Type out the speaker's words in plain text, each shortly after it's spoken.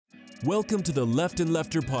Welcome to the Left and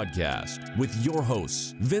Lefter podcast with your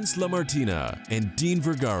hosts, Vince LaMartina and Dean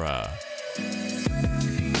Vergara.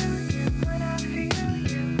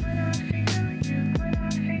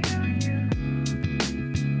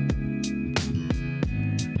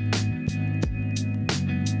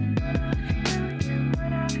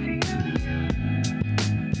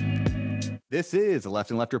 This is the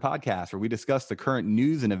Left and Lefter podcast, where we discuss the current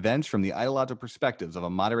news and events from the ideological perspectives of a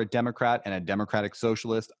moderate Democrat and a democratic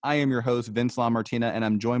socialist. I am your host, Vince LaMartina, and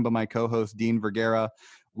I'm joined by my co-host, Dean Vergara.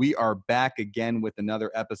 We are back again with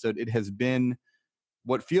another episode. It has been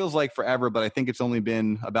what feels like forever, but I think it's only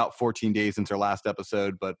been about 14 days since our last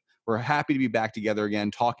episode. But we're happy to be back together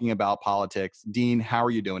again, talking about politics. Dean, how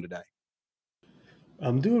are you doing today?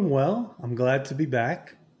 I'm doing well. I'm glad to be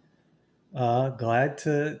back. Glad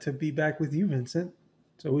to be back with you, Vincent.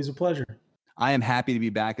 It's always a pleasure. I am happy to be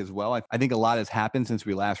back as well. I think a lot has happened since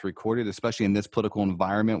we last recorded, especially in this political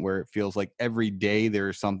environment where it feels like every day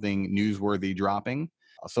there's something newsworthy dropping.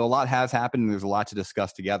 So a lot has happened, and there's a lot to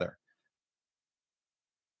discuss together.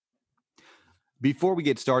 Before we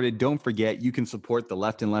get started, don't forget you can support the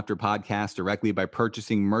Left and Lefter podcast directly by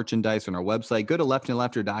purchasing merchandise on our website. Go to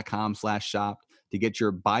leftandlefter.com/shop to get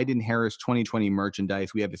your Biden-Harris 2020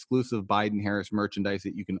 merchandise. We have exclusive Biden-Harris merchandise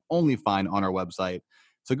that you can only find on our website.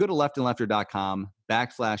 So go to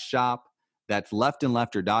leftandlefter.com/shop. That's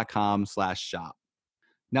leftandlefter.com/shop.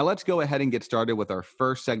 Now let's go ahead and get started with our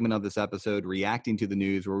first segment of this episode, Reacting to the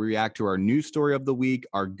News, where we react to our news story of the week,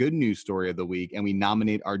 our good news story of the week, and we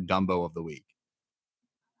nominate our Dumbo of the week.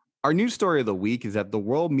 Our news story of the week is that the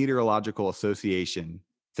World Meteorological Association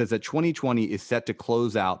says that 2020 is set to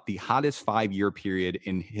close out the hottest 5-year period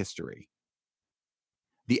in history.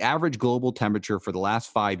 The average global temperature for the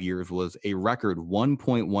last 5 years was a record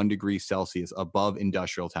 1.1 degrees Celsius above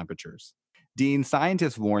industrial temperatures. Dean,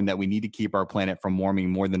 scientists warn that we need to keep our planet from warming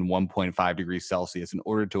more than 1.5 degrees Celsius in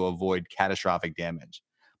order to avoid catastrophic damage.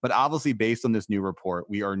 But obviously, based on this new report,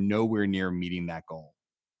 we are nowhere near meeting that goal.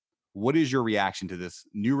 What is your reaction to this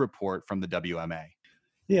new report from the WMA?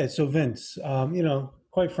 Yeah, so Vince,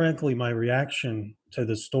 quite frankly, my reaction to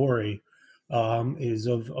the story is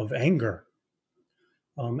of anger,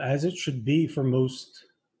 as it should be for most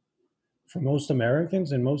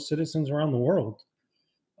Americans and most citizens around the world.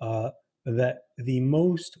 That the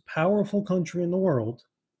most powerful country in the world,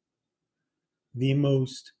 the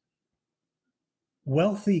most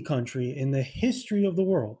wealthy country in the history of the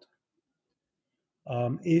world,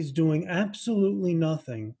 is doing absolutely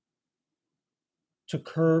nothing to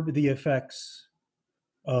curb the effects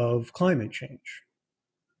of climate change.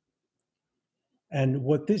 And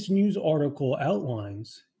what this news article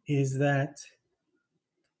outlines is that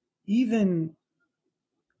even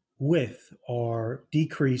with our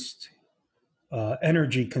decreased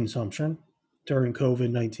energy consumption during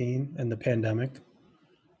COVID-19 and the pandemic,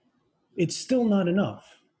 it's still not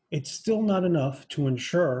enough. It's still not enough to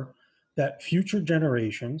ensure that future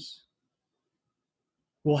generations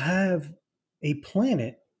will have a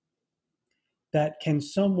planet that can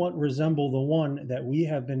somewhat resemble the one that we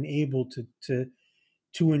have been able to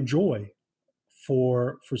enjoy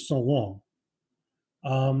for so long.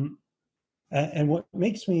 And what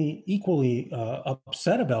makes me equally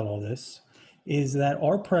upset about all this is that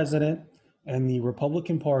our president and the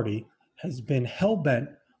Republican Party has been hell-bent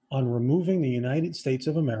on removing the United States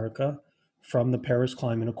of America from the Paris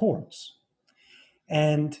Climate Accords.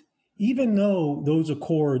 And even though those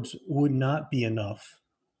accords would not be enough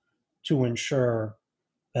to ensure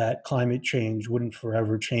that climate change wouldn't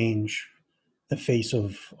forever change the face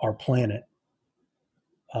of our planet,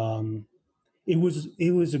 it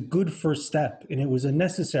was a good first step, and it was a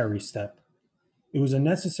necessary step. It was a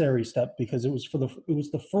necessary step because it was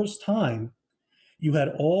the first time you had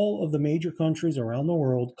all of the major countries around the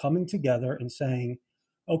world coming together and saying,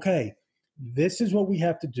 okay, this is what we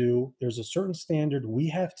have to do. There's a certain standard we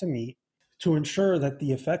have to meet to ensure that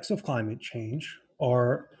the effects of climate change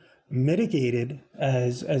are mitigated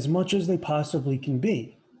as much as they possibly can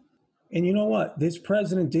be. And you know what? This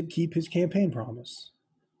president did keep his campaign promise.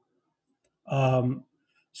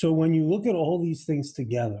 So when you look at all these things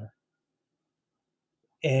together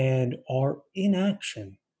and our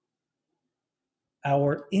inaction,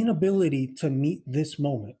 our inability to meet this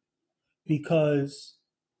moment, because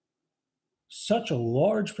such a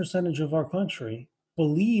large percentage of our country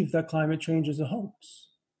believe that climate change is a hoax.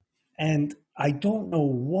 And I don't know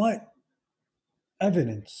what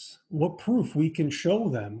evidence, what proof we can show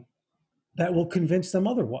them that will convince them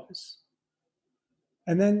otherwise.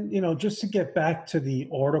 And then, just to get back to the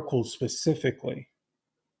article specifically,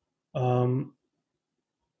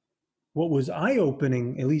 what was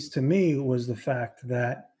eye-opening, at least to me, was the fact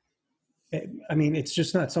that I mean, it's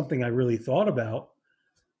just not something I really thought about,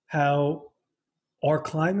 how our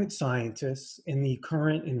climate scientists in the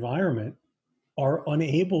current environment are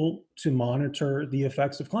unable to monitor the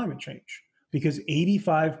effects of climate change because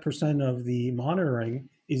 85% of the monitoring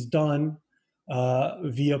is done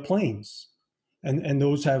via planes. And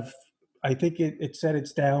those have, I think it said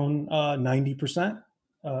it's down 90%,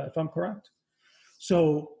 if I'm correct.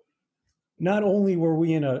 So not only were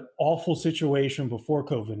we in an awful situation before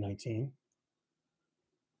COVID-19,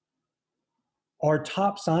 our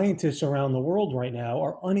top scientists around the world right now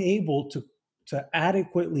are unable to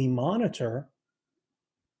adequately monitor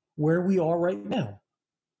where we are right now.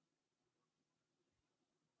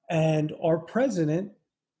 And our president,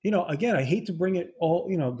 again, I hate to bring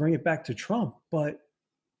it back to Trump, but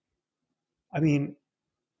I mean,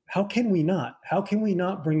 how can we not? How can we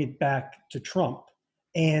not bring it back to Trump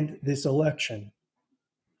and this election?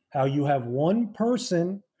 How you have one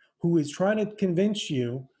person who is trying to convince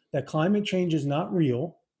you that climate change is not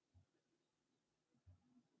real.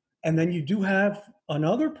 And then you do have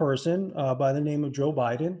another person by the name of Joe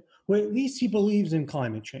Biden, who at least he believes in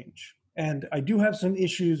climate change. And I do have some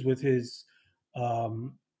issues with his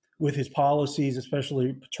policies,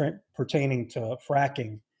 especially pertaining to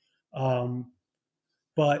fracking.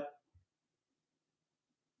 But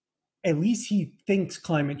at least he thinks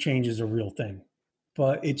climate change is a real thing.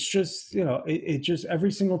 But it's just, it just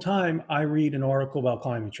every single time I read an article about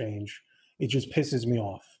climate change, it just pisses me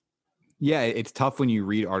off. Yeah, it's tough when you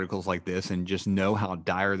read articles like this and just know how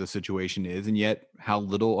dire the situation is, and yet how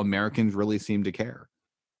little Americans really seem to care.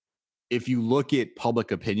 If you look at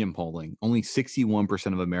public opinion polling, only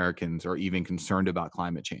 61% of Americans are even concerned about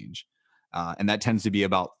climate change. And that tends to be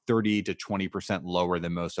about 30 to 20% lower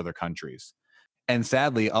than most other countries. And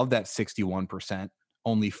sadly, of that 61%,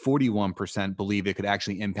 only 41% believe it could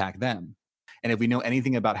actually impact them. And if we know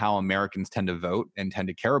anything about how Americans tend to vote and tend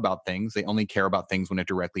to care about things, they only care about things when it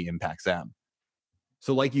directly impacts them.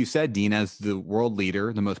 So like you said, Dean, as the world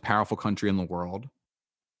leader, the most powerful country in the world,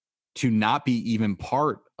 to not be even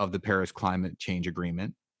part of the Paris Climate Change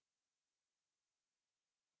Agreement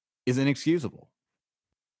is inexcusable.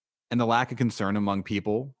 And the lack of concern among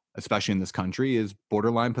people, especially in this country, is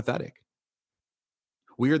borderline pathetic.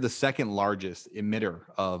 We are the second largest emitter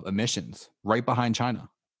of emissions, right behind China.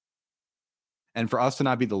 And for us to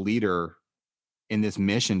not be the leader in this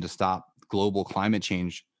mission to stop global climate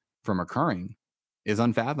change from occurring is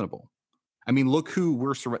unfathomable. I mean, look who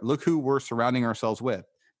we're surrounding ourselves with.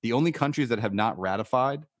 The only countries that have not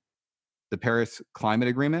ratified the Paris Climate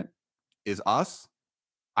Agreement is us,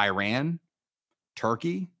 Iran,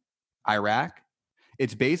 Turkey, Iraq.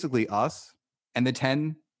 It's basically us and the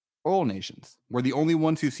 10 oil nations. We're the only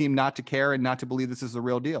ones who seem not to care and not to believe this is the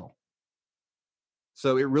real deal.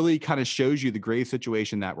 So it really kind of shows you the grave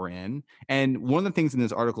situation that we're in. And one of the things in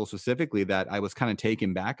this article specifically that I was kind of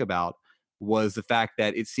taken back about was the fact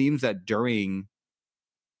that it seems that during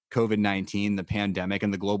COVID-19, the pandemic,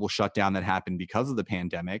 and the global shutdown that happened because of the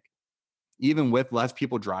pandemic, even with less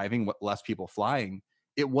people driving, less people flying,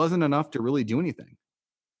 it wasn't enough to really do anything.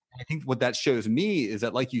 I think what that shows me is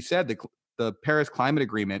that, like you said, the Paris Climate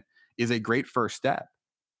Agreement is a great first step,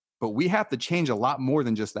 but we have to change a lot more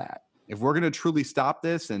than just that. If we're going to truly stop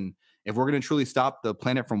this, and if we're going to truly stop the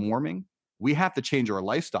planet from warming, we have to change our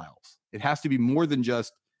lifestyles. It has to be more than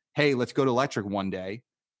just, hey, let's go to electric one day.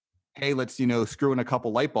 Hey, let's, screw in a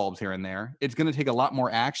couple light bulbs here and there. It's going to take a lot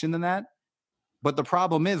more action than that. But the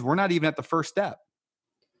problem is we're not even at the first step.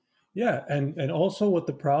 Yeah. And also what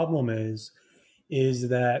the problem is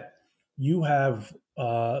that you have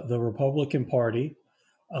the Republican Party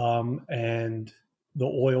and the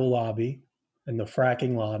oil lobby and the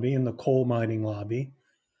fracking lobby and the coal mining lobby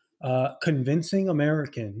convincing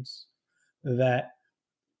Americans that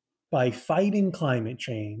by fighting climate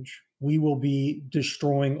change, we will be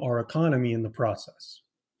destroying our economy in the process.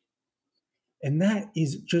 And that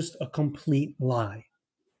is just a complete lie.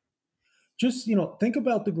 Just, think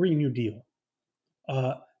about the Green New Deal.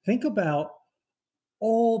 Think about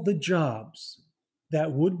all the jobs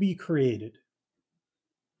that would be created.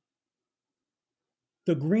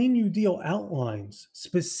 The Green New Deal outlines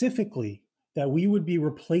specifically that we would be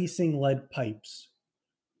replacing lead pipes,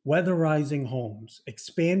 weatherizing homes,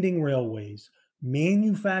 expanding railways,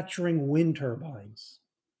 manufacturing wind turbines.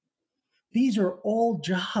 These are all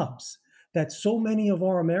jobs that so many of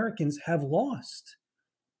our Americans have lost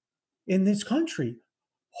in this country.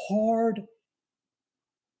 Hard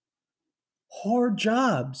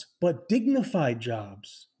jobs, but dignified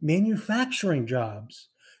jobs, manufacturing jobs,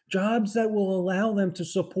 jobs that will allow them to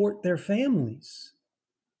support their families.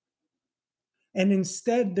 And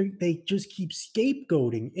instead, they just keep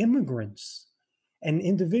scapegoating immigrants and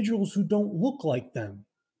individuals who don't look like them.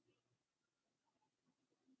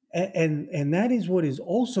 And that is what is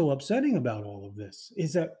also upsetting about all of this,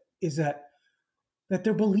 is that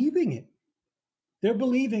they're believing it. They're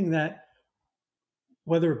believing that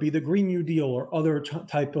whether it be the Green New Deal or other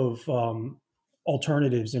type of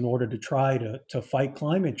alternatives in order to try to fight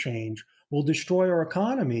climate change will destroy our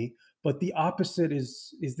economy. But the opposite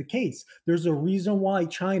is the case. There's a reason why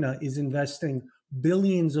China is investing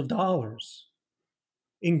billions of dollars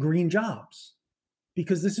in green jobs,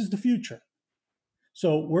 because this is the future.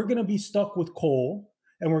 So we're going to be stuck with coal,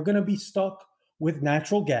 and we're going to be stuck with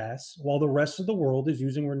natural gas while the rest of the world is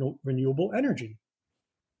using renewable energy.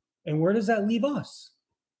 And where does that leave us?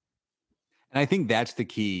 And I think that's the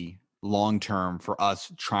key long term for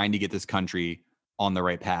us trying to get this country on the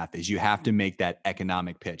right path, is you have to make that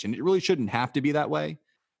economic pitch. And it really shouldn't have to be that way,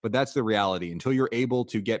 but that's the reality. Until you're able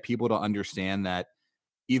to get people to understand that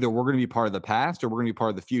either we're going to be part of the past or we're going to be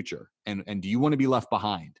part of the future. And do you want to be left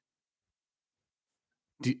behind?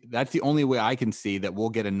 That's the only way I can see that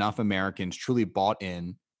we'll get enough Americans truly bought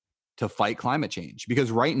in to fight climate change.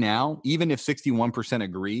 Because right now, even if 61%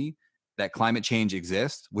 agree that climate change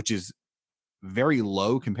exists, which is very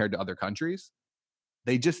low compared to other countries,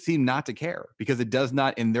 they just seem not to care because it does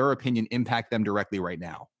not, in their opinion, impact them directly right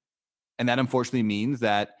now. And that unfortunately means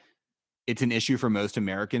that it's an issue for most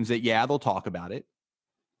Americans that, yeah, they'll talk about it,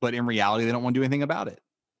 but in reality, they don't want to do anything about it.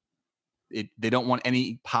 They don't want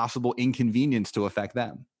any possible inconvenience to affect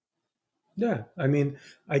them. Yeah, I mean,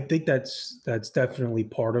 I think that's definitely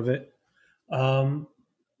part of it. But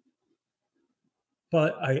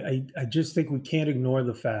I just think we can't ignore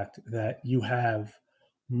the fact that you have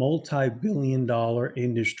multi-billion-dollar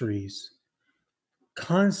industries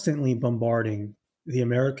constantly bombarding the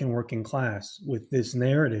American working class with this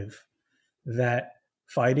narrative that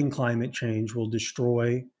fighting climate change will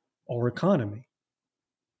destroy our economy.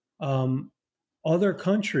 Other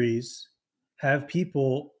countries have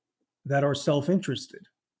people that are self-interested,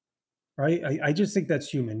 right? I just think that's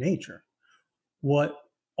human nature. What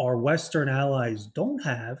our Western allies don't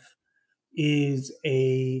have is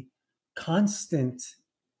a constant,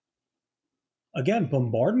 again,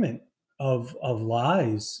 bombardment of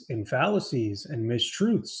lies and fallacies and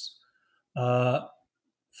mistruths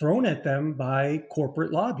thrown at them by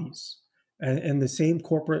corporate lobbies, and the same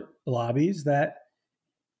corporate lobbies that,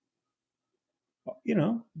 you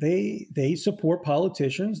know, they support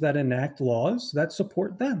politicians that enact laws that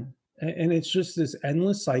support them, and it's just this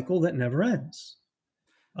endless cycle that never ends.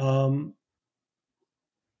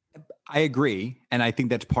 I agree, and I think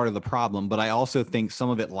that's part of the problem, but I also think some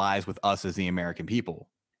of it lies with us as the American people.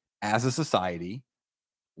 As a society,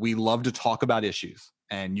 we love to talk about issues,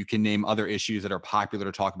 and you can name other issues that are popular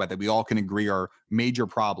to talk about that we all can agree are major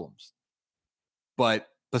problems. But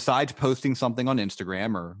besides posting something on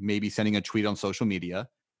Instagram or maybe sending a tweet on social media,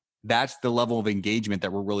 that's the level of engagement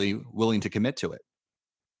that we're really willing to commit to it.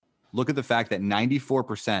 Look at the fact that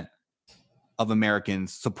 94% of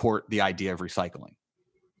Americans support the idea of recycling.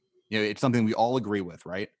 You know, it's something we all agree with,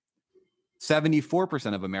 right?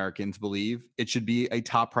 74% of Americans believe it should be a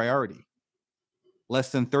top priority.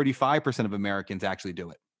 Less than 35% of Americans actually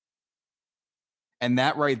do it. And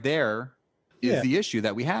that right there is the issue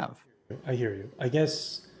that we have. I hear you. I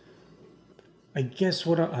guess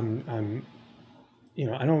what I'm, you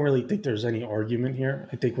know, I don't really think there's any argument here.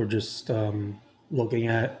 I think we're just looking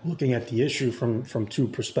at the issue from two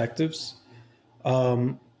perspectives.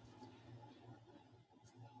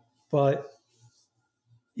 But,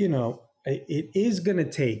 you know, it is going to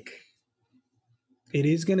take,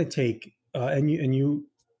 and you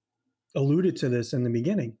alluded to this in the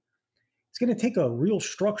beginning, it's going to take a real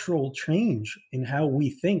structural change in how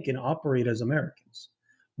we think and operate as Americans,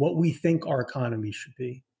 what we think our economy should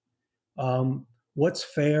be, what's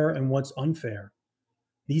fair and what's unfair.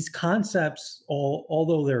 These concepts,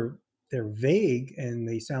 although they're vague and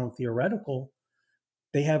they sound theoretical,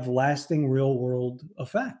 they have lasting real world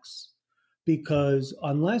effects. Because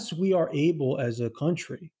unless we are able as a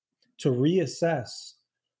country to reassess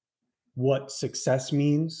what success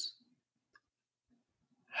means,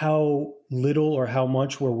 how little or how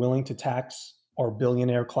much we're willing to tax our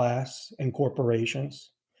billionaire class and corporations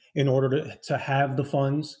in order to have the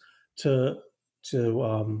funds to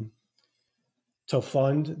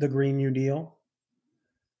fund the Green New Deal,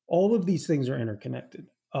 all of these things are interconnected.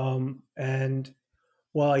 And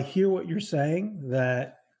while I hear what you're saying,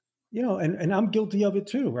 that, you know, and I'm guilty of it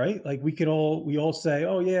too, right? Like we all say,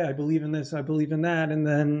 oh yeah, I believe in this, I believe in that. And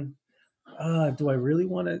then, do I really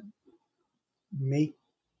want to make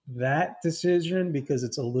that decision because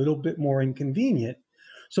it's a little bit more inconvenient.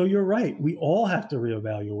 So you're right. We all have to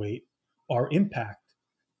reevaluate our impact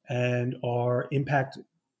and our impact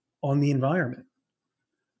on the environment.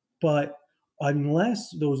 But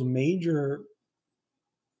unless those major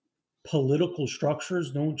political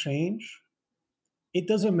structures don't change, it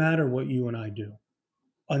doesn't matter what you and I do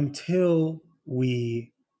until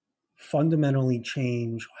we fundamentally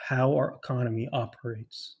change how our economy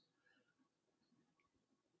operates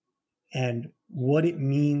and what it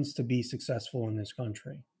means to be successful in this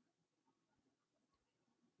country.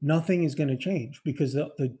 Nothing is going to change because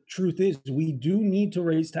the truth is we do need to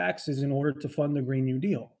raise taxes in order to fund the Green New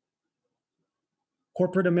Deal.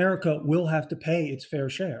 Corporate America will have to pay its fair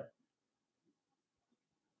share.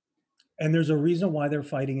 And there's a reason why they're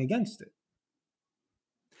fighting against it.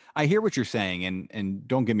 I hear what you're saying, and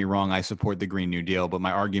don't get me wrong, I support the Green New Deal, but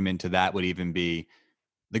my argument to that would even be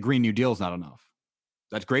the Green New Deal is not enough.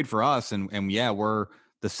 That's great for us, and yeah, we're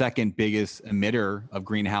the second biggest emitter of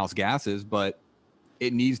greenhouse gases, but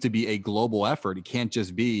it needs to be a global effort. It can't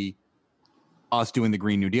just be us doing the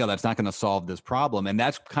Green New Deal. That's not going to solve this problem. And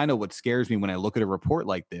that's kind of what scares me when I look at a report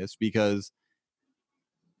like this, because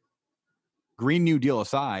Green New Deal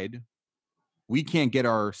aside, we can't get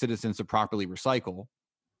our citizens to properly recycle,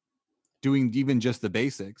 doing even just the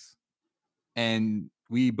basics. And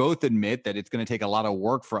we both admit that it's going to take a lot of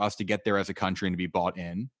work for us to get there as a country and to be bought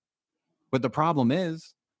in. But the problem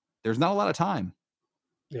is there's not a lot of time.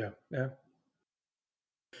 Yeah. The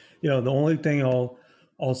only thing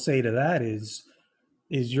I'll say to that is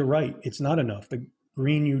you're right. It's not enough. The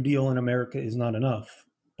Green New Deal in America is not enough,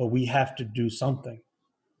 but we have to do something.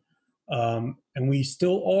 And we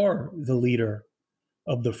still are the leader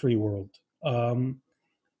of the free world.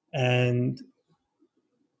 And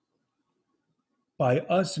by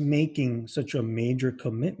us making such a major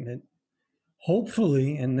commitment,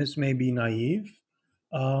 hopefully, and this may be naive,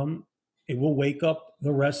 it will wake up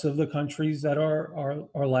the rest of the countries that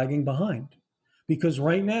are lagging behind. Because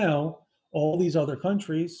right now, all these other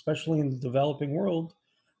countries, especially in the developing world,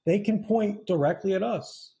 they can point directly at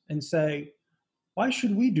us and say, why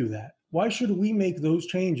should we do that? Why should we make those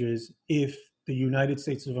changes if the United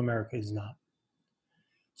States of America is not?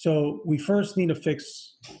 So we first need to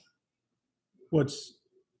fix what's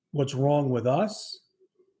wrong with us,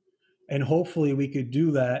 and hopefully we could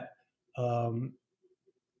do that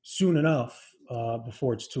soon enough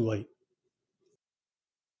before it's too late.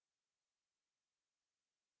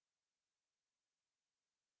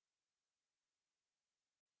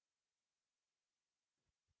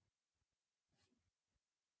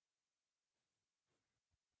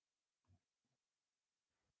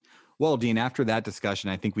 Well, Dean, after that discussion,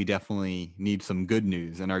 I think we definitely need some good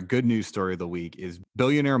news. And our good news story of the week is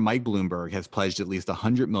billionaire Mike Bloomberg has pledged at least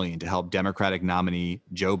 $100 million to help Democratic nominee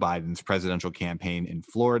Joe Biden's presidential campaign in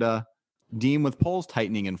Florida. Dean, with polls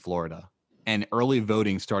tightening in Florida and early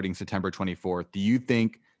voting starting September 24th, do you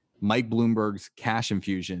think Mike Bloomberg's cash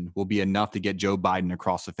infusion will be enough to get Joe Biden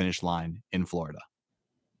across the finish line in Florida?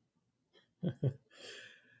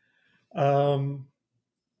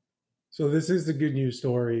 So this is the good news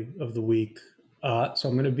story of the week. So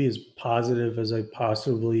I'm going to be as positive as I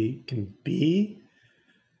possibly can be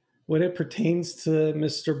when it pertains to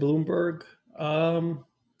Mr. Bloomberg.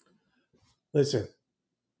 Listen,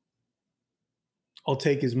 I'll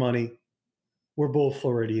take his money. We're both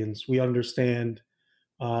Floridians. We understand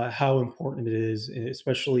how important it is,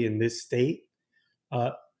 especially in this state,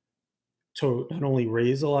 to not only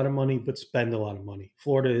raise a lot of money, but spend a lot of money.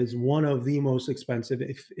 Florida is one of the most expensive,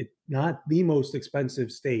 if it not the most expensive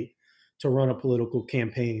state to run a political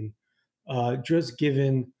campaign, just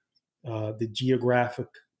given the geographic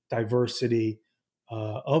diversity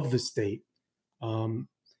of the state.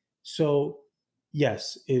 So,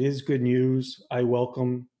 yes, it is good news. I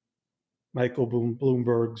welcome Michael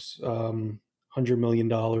Bloomberg's $100 million.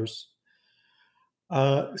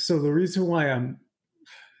 So the reason why I'm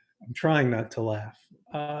trying not to laugh,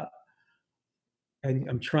 and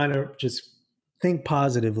I'm trying to just think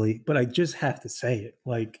positively, but I just have to say it.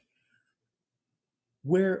 Like,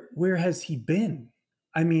 where has he been?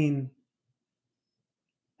 I mean,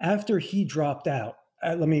 after he dropped out,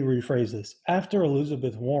 let me rephrase this. After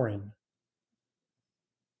Elizabeth Warren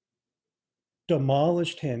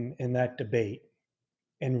demolished him in that debate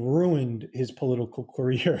and ruined his political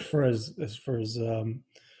career as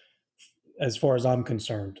far as I'm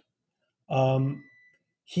concerned.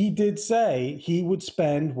 He did say he would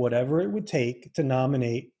spend whatever it would take to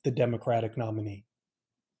nominate the Democratic nominee.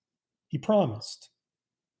 He promised.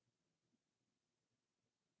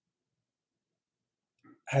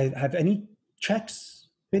 Have any checks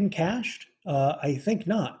been cashed? I think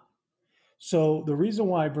not. So the reason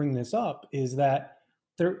why I bring this up is that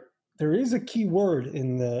there is a key word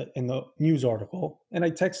in the news article, and I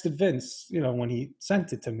texted Vince, when he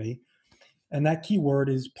sent it to me, and that key word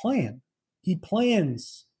is plan. He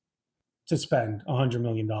plans to spend $100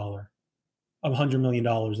 million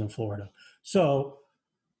in Florida. So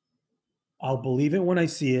I'll believe it when I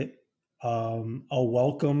see it. I'll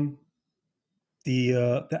welcome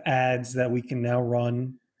the ads that we can now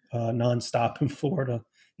run nonstop in Florida,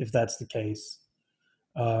 if that's the case.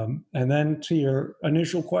 And then to your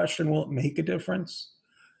initial question, will it make a difference?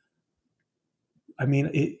 I mean,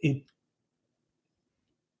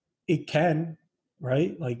 it can,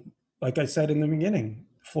 right? Like I said in the beginning,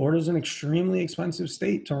 Florida is an extremely expensive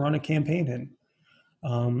state to run a campaign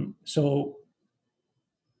in. So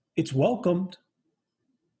it's welcomed.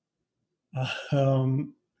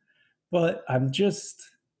 But I'm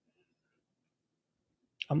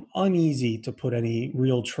uneasy to put any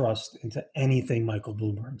real trust into anything Michael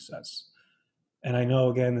Bloomberg says. And I know,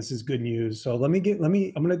 again, this is good news. So I'm going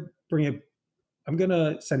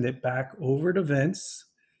to send it back over to Vince.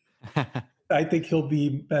 I think he'll be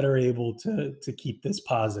better able to keep this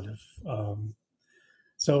positive.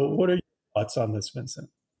 So what are your thoughts on this, Vincent?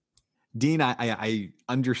 Dean, I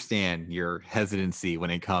understand your hesitancy when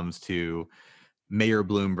it comes to Mayor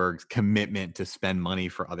Bloomberg's commitment to spend money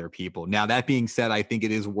for other people. Now, that being said, I think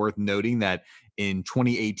it is worth noting that in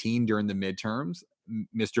 2018, during the midterms,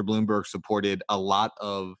 Mr. Bloomberg supported a lot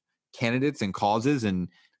of candidates and causes, and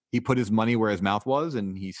he put his money where his mouth was,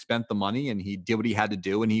 and he spent the money, and he did what he had to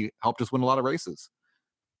do, and he helped us win a lot of races.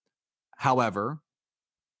 However,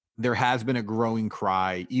 there has been a growing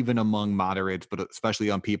cry, even among moderates, but especially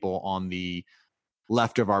on people on the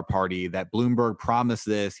left of our party, that Bloomberg promised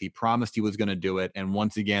this. He promised he was going to do it. And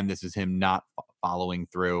once again, this is him not following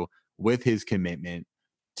through with his commitment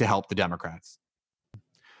to help the Democrats.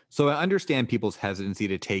 So I understand people's hesitancy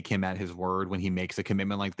to take him at his word when he makes a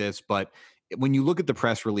commitment like this. But when you look at the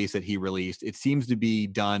press release that he released, it seems to be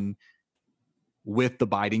done with the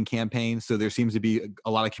Biden campaign. So there seems to be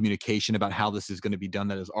a lot of communication about how this is going to be done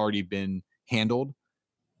that has already been handled.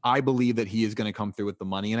 I believe that he is going to come through with the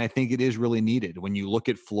money, and I think it is really needed. When you look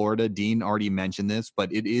at Florida, Dean already mentioned this,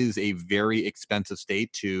 but it is a very expensive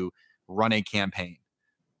state to run a campaign.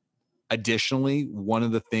 Additionally, one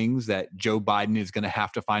of the things that Joe Biden is going to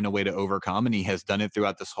have to find a way to overcome, and he has done it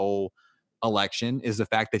throughout this whole election, is the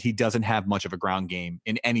fact that he doesn't have much of a ground game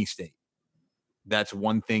in any state. That's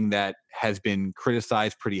one thing that has been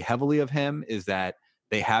criticized pretty heavily of him, is that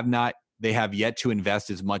they have yet to invest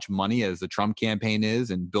as much money as the Trump campaign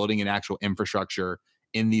is in building an actual infrastructure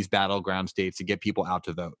in these battleground states to get people out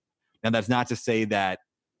to vote. Now, that's not to say that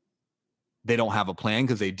they don't have a plan,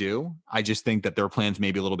 because they do. I just think that their plans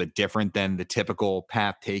may be a little bit different than the typical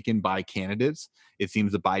path taken by candidates. It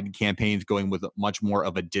seems the Biden campaign is going with much more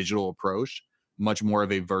of a digital approach, much more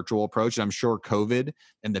of a virtual approach. And I'm sure COVID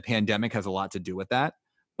and the pandemic has a lot to do with that.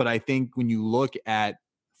 But I think when you look at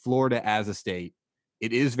Florida as a state,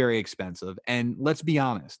 it is very expensive. And let's be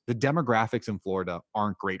honest, the demographics in Florida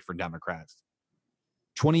aren't great for Democrats.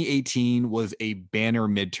 2018 was a banner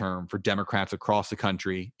midterm for Democrats across the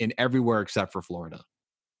country and everywhere except for Florida.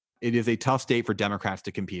 It is a tough state for Democrats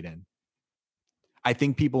to compete in. I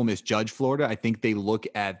think people misjudge Florida. I think they look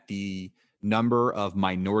at the number of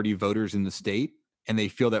minority voters in the state, and they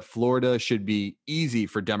feel that Florida should be easy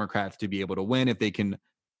for Democrats to be able to win if they can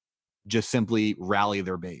just simply rally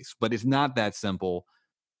their base. But it's not that simple.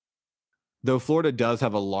 Though Florida does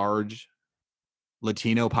have a large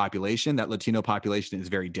Latino population, that Latino population is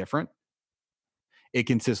very different. It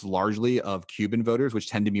consists largely of Cuban voters, which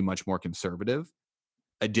tend to be much more conservative.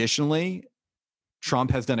 Additionally,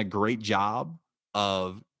 Trump has done a great job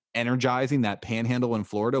of energizing that panhandle in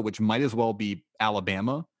Florida, which might as well be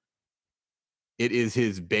Alabama. It is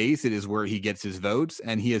his base. It is where he gets his votes,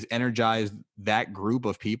 and he has energized that group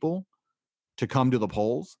of people to come to the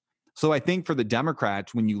polls. So I think for the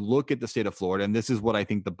Democrats, when you look at the state of Florida, and this is what I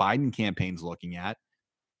think the Biden campaign's looking at,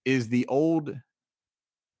 is the old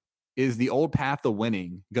path of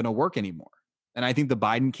winning going to work anymore? And I think the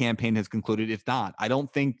Biden campaign has concluded it's not. I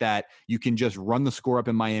don't think that you can just run the score up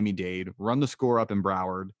in Miami-Dade, run the score up in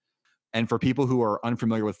Broward. And for people who are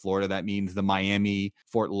unfamiliar with Florida, that means the Miami,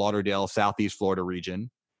 Fort Lauderdale, Southeast Florida region,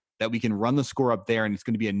 that we can run the score up there and it's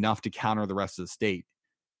going to be enough to counter the rest of the state.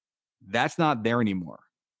 That's not there anymore.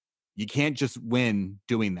 You can't just win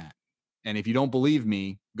doing that. And if you don't believe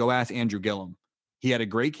me, go ask Andrew Gillum. He had a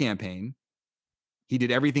great campaign. He did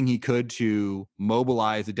everything he could to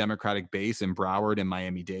mobilize the Democratic base in Broward and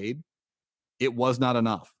Miami-Dade. It was not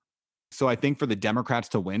enough. So I think for the Democrats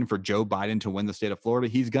to win, for Joe Biden to win the state of Florida,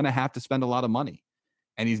 he's going to have to spend a lot of money.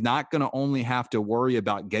 And he's not going to only have to worry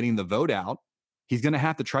about getting the vote out. He's going to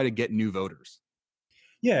have to try to get new voters.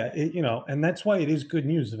 Yeah, and that's why it is good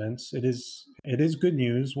news, Vince. It is good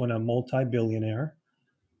news when a multi-billionaire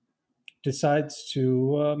decides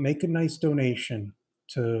to make a nice donation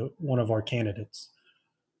to one of our candidates.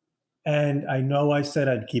 And I know I said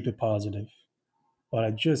I'd keep it positive, but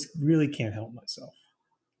I just really can't help myself.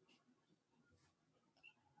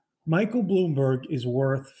 Michael Bloomberg is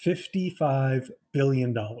worth $55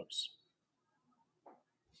 billion.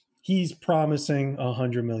 He's promising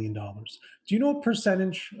 $100 million. Do you know what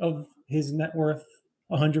percentage of his net worth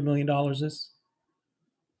 $100 million is?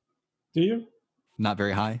 Do you? Not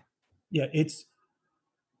very high. Yeah, it's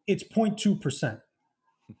 0.2%.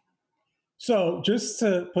 So just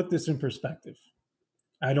to put this in perspective,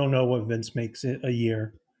 I don't know what Vince makes it a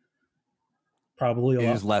year. Probably a lot.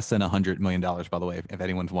 It is less than $100 million, by the way, if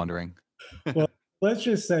anyone's wondering. Well, let's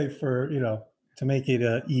just say to make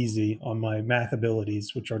it easy on my math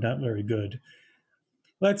abilities, which are not very good,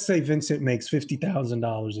 let's say Vincent makes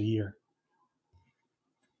 $50,000 a year.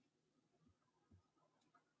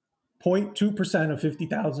 0.2% of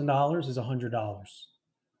 $50,000 is $100.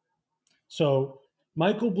 So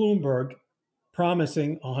Michael Bloomberg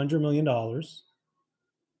promising $100 million to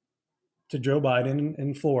Joe Biden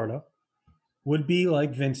in Florida would be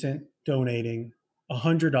like Vincent donating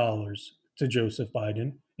 $100 to Joseph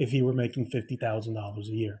Biden if he were making $50,000 a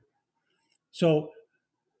year. So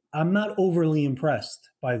I'm not overly impressed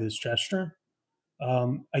by this gesture.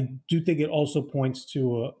 I do think it also points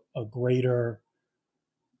to a greater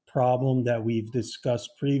problem that we've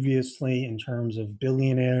discussed previously in terms of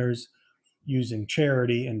billionaires using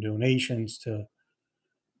charity and donations to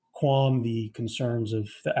calm the concerns of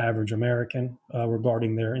the average American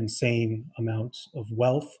regarding their insane amounts of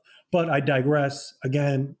wealth. But I digress.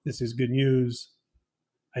 Again, this is good news.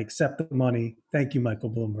 I accept the money. Thank you, Michael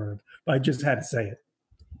Bloomberg. But I just had to say it.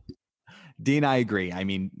 Dean, I agree. I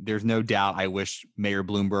mean, there's no doubt I wish Mayor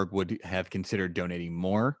Bloomberg would have considered donating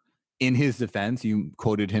more. In his defense, you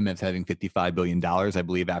quoted him as having $55 billion. I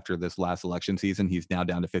believe after this last election season, he's now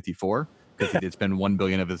down to 54 because he did spend $1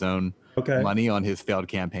 billion of his own money on his failed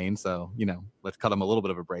campaign. So, let's cut him a little bit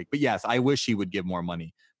of a break. But yes, I wish he would give more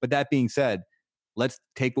money. But that being said, let's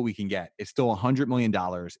take what we can get. It's still $100 million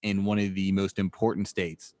in one of the most important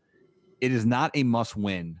states. It is not a must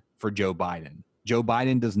win for Joe Biden. Joe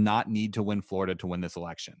Biden does not need to win Florida to win this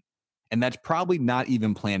election. And that's probably not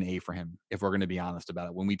even plan A for him, if we're going to be honest about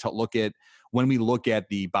it. When we look at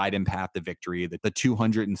the Biden path to victory, the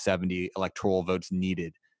 270 electoral votes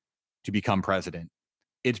needed to become president,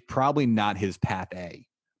 it's probably not his path A.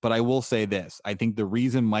 But I will say this. I think the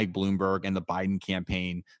reason Mike Bloomberg and the Biden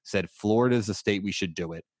campaign said Florida is the state we should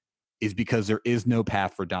do it is because there is no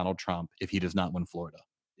path for Donald Trump if he does not win Florida.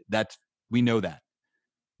 We know that.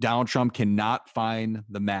 Donald Trump cannot find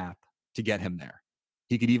the map to get him there.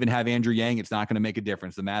 He could even have Andrew Yang. It's not going to make a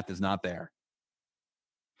difference. The math is not there.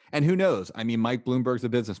 And who knows? I mean, Mike Bloomberg's a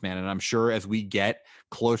businessman, and I'm sure as we get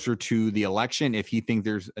closer to the election, if he thinks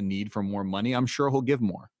there's a need for more money, I'm sure he'll give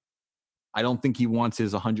more. I don't think he wants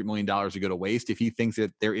his $100 million to go to waste. If he thinks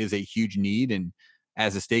that there is a huge need, and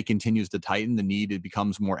as the state continues to tighten, the need it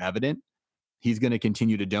becomes more evident, he's going to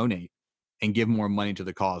continue to donate and give more money to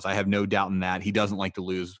the cause. I have no doubt in that. He doesn't like to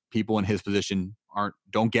lose. People in his position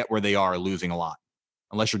don't get where they are losing a lot.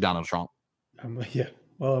 Unless you're Donald Trump. Yeah.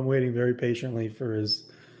 Well, I'm waiting very patiently for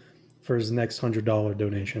his next $100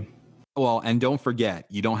 donation. Well, and don't forget,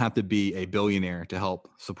 you don't have to be a billionaire to help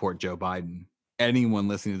support Joe Biden. Anyone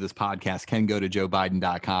listening to this podcast can go to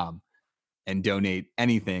joebiden.com and donate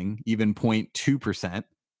anything, even 0.2%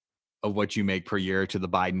 of what you make per year to the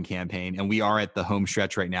Biden campaign. And we are at the home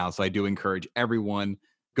stretch right now. So I do encourage everyone,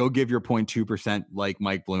 go give your 0.2% like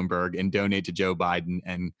Mike Bloomberg and donate to Joe Biden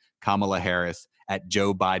and Kamala Harris at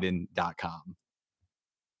joebiden.com.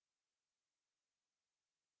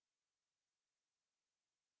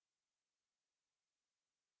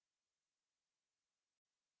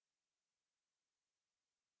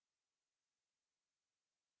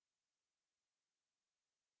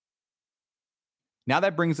 Now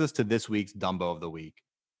that brings us to this week's Dumbo of the Week.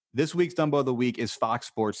 This week's Dumbo of the Week is Fox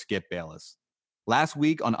Sports' Skip Bayless. Last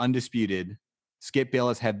week on Undisputed, Skip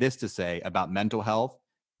Bayless had this to say about mental health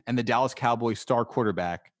and the Dallas Cowboys star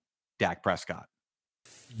quarterback, Dak Prescott.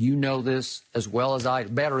 You know this as well as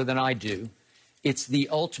better than I do. It's the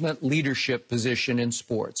ultimate leadership position in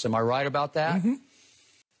sports. Am I right about that? Mm-hmm.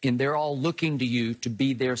 And they're all looking to you to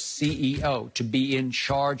be their CEO, to be in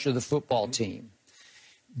charge of the football team.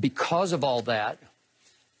 Because of all that,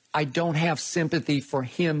 I don't have sympathy for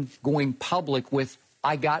him going public with,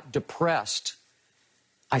 I got depressed.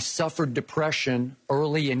 I suffered depression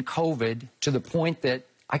early in COVID to the point that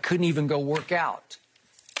I couldn't even go work out.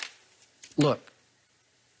 Look,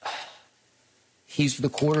 he's the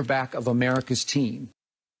quarterback of America's team.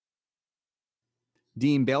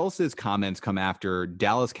 Dean, Bayless's comments come after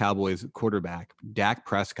Dallas Cowboys quarterback Dak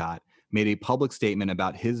Prescott made a public statement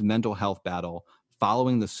about his mental health battle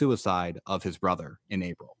following the suicide of his brother in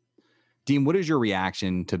April. Dean, what is your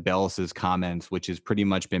reaction to Bayless's comments, which has pretty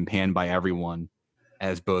much been panned by everyone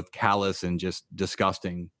as both callous and just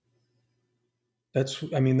disgusting? That's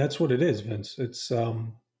what it is, Vince. It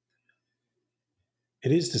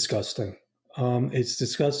is disgusting. It's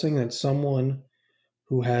disgusting that someone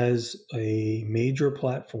who has a major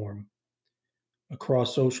platform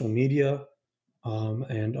across social media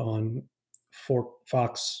and on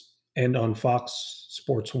Fox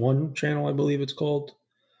Sports 1 channel, I believe it's called,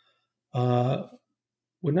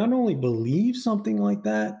 would not only believe something like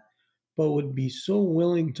that, but would be so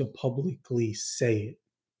willing to publicly say it.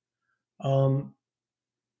 And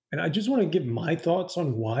I just want to give my thoughts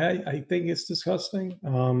on why I think it's disgusting.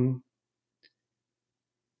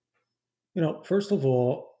 First of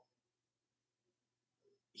all,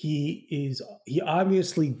 he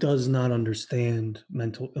obviously does not understand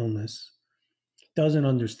mental illness, doesn't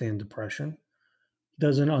understand depression,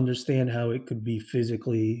 doesn't understand how it could be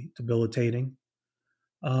physically debilitating.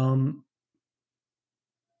 But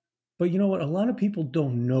you know what? A lot of people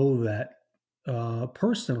don't know that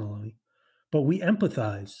personally, but we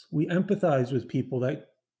empathize. We empathize with people that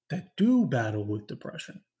do battle with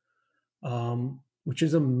depression, which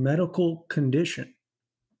is a medical condition,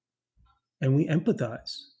 and we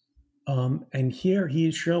empathize. And here he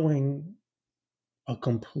is showing a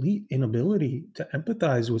complete inability to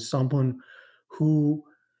empathize with someone who,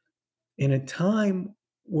 in a time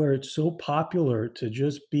where it's so popular to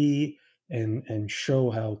just be and show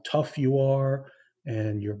how tough you are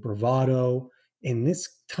and your bravado, in this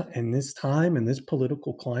time, in this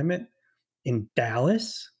political climate, in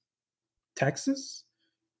Dallas, Texas,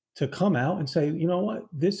 to come out and say, you know what,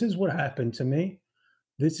 this is what happened to me.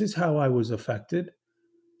 This is how I was affected.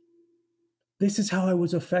 This is how I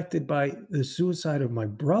was affected by the suicide of my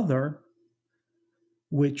brother,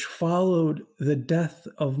 which followed the death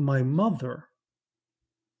of my mother.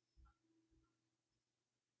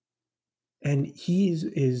 And he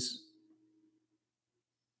is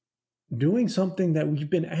doing something that we've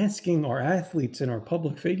been asking our athletes and our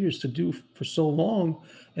public figures to do for so long,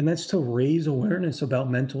 and that's to raise awareness about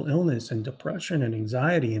mental illness and depression and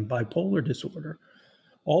anxiety and bipolar disorder,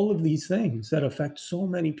 all of these things that affect so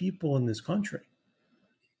many people in this country.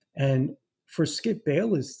 And for Skip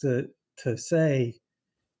Bayless to say,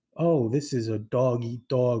 oh, this is a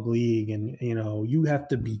dog-eat-dog league, and you have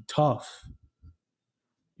to be tough.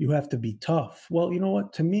 You have to be tough. Well, you know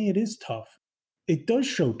what? To me, it is tough. It does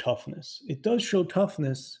show toughness. It does show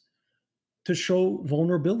toughness to show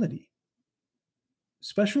vulnerability,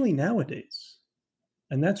 especially nowadays.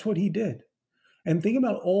 And that's what he did. And think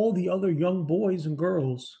about all the other young boys and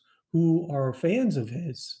girls who are fans of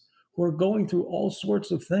his, who are going through all sorts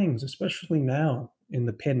of things, especially now in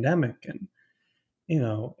the pandemic and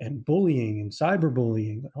bullying and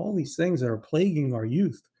cyberbullying, and all these things that are plaguing our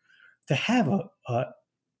youth. To have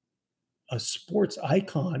a sports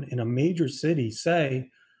icon in a major city say,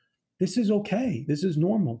 this is okay, this is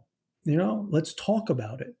normal, let's talk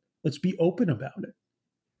about it, let's be open about it.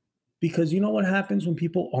 Because you know what happens when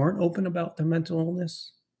people aren't open about their mental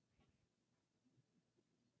illness?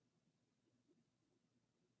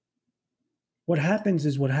 What happens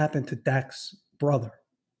is what happened to Dak's brother,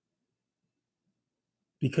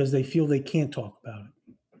 because they feel they can't talk about it.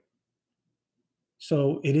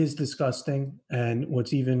 So it is disgusting. And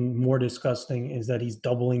what's even more disgusting is that he's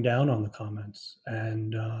doubling down on the comments.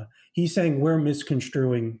 And he's saying we're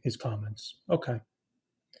misconstruing his comments. Okay.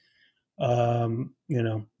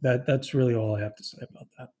 That's really all I have to say about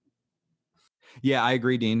that. Yeah, I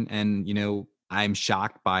agree, Dean. And, I'm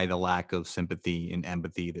shocked by the lack of sympathy and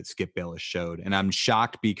empathy that Skip Bayless showed. And I'm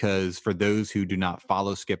shocked because for those who do not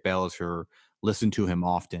follow Skip Bayless or listen to him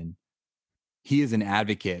often, he is an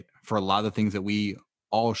advocate for a lot of the things that we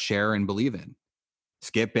all share and believe in.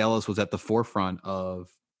 Skip Bayless was at the forefront of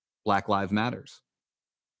Black Lives Matters.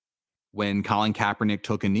 When Colin Kaepernick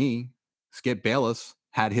took a knee, Skip Bayless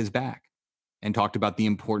had his back and talked about the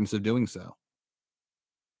importance of doing so.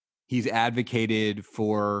 He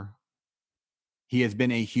has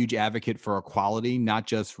been a huge advocate for equality, not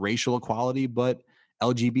just racial equality, but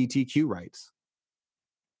LGBTQ rights.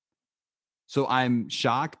 So I'm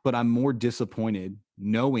shocked, but I'm more disappointed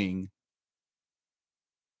knowing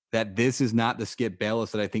that this is not the Skip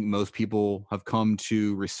Bayless that I think most people have come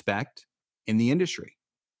to respect in the industry.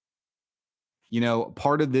 You know,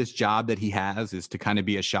 part of this job that he has is to kind of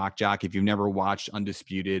be a shock jock. If you've never watched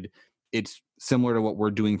Undisputed, it's similar to what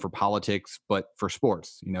we're doing for politics, but for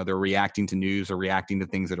sports. You know, they're reacting to news or reacting to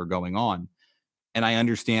things that are going on. And I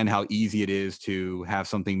understand how easy it is to have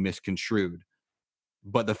something misconstrued.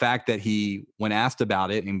 But the fact that he, when asked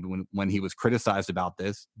about it and when he was criticized about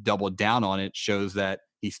this, doubled down on it shows that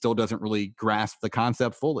he still doesn't really grasp the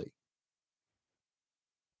concept fully.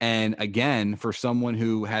 And again, for someone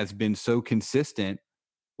who has been so consistent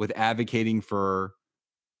with advocating for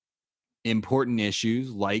important issues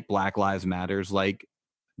like Black Lives Matters, like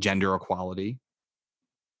gender equality,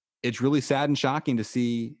 it's really sad and shocking to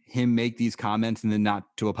see him make these comments and then not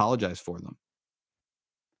to apologize for them.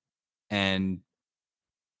 And,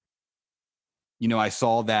 you know, I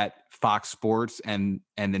saw that Fox Sports and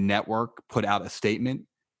the network put out a statement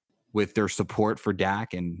with their support for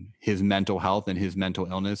Dak and his mental health and his mental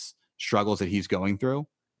illness struggles that he's going through.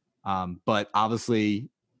 But obviously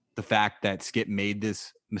the fact that Skip made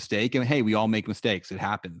this mistake, and hey, we all make mistakes. It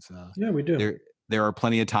happens. Yeah, we do. There are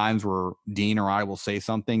plenty of times where Dean or I will say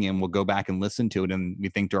something and we'll go back and listen to it. And we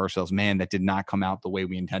think to ourselves, man, that did not come out the way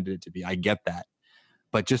we intended it to be. I get that.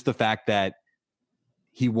 But just the fact that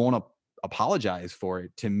he won't apologize for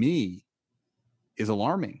it, to me, is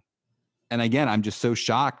alarming. And again, I'm just so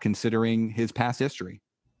shocked considering his past history.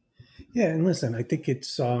 Yeah, and listen, I think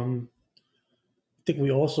it's I think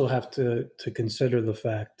we also have to consider the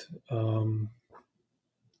fact, and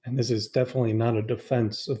this is definitely not a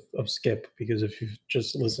defense of Skip, because if you've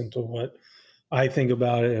just listened to what I think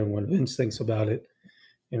about it and what Vince thinks about it,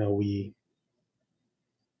 you know, we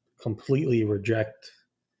completely reject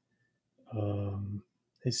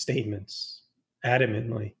his statements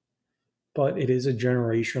adamantly. But it is a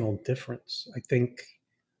generational difference. I think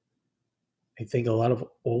a lot of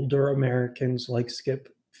older Americans like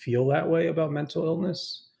Skip feel that way about mental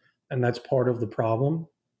illness, and that's part of the problem.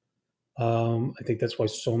 I think that's why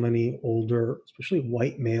so many older, especially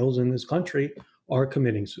white males in this country, are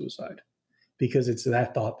committing suicide, because it's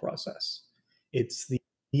that thought process. It's the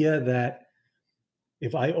idea that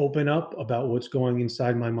if I open up about what's going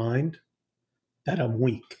inside my mind, that I'm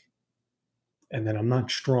weak and that I'm not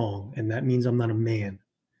strong, and that means I'm not a man.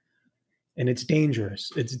 And it's dangerous.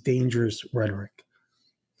 It's dangerous rhetoric,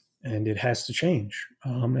 and it has to change.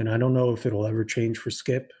 And I don't know if it'll ever change for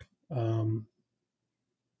Skip,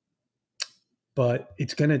 but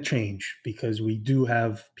it's going to change, because we do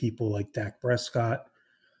have people like Dak Prescott,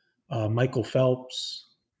 Michael Phelps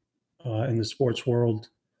in the sports world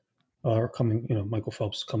are coming. You know, Michael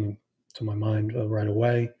Phelps coming to my mind right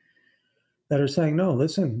away, that are saying, no,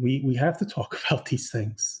 listen, we have to talk about these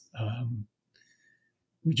things.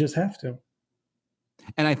 We just have to.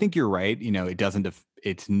 And I think you're right. You know,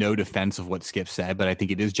 it's no defense of what Skip said, but I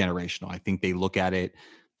think it is generational. I think they look at it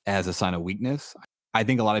as a sign of weakness. I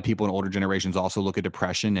think a lot of people in older generations also look at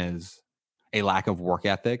depression as a lack of work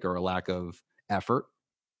ethic or a lack of effort,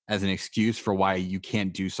 as an excuse for why you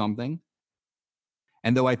can't do something.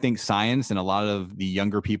 And though I think science and a lot of the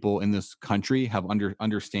younger people in this country have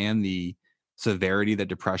understand the severity that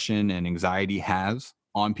depression and anxiety has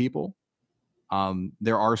on people,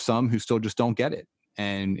 there are some who still just don't get it.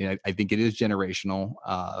 And I think it is generational.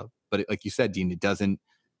 But like you said, Dean, it doesn't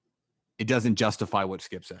justify what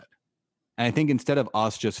Skip said. And I think instead of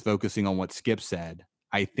us just focusing on what Skip said,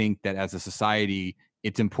 I think that as a society,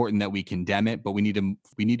 it's important that we condemn it, but we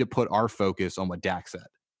need to put our focus on what Dak said.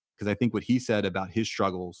 Because I think what he said about his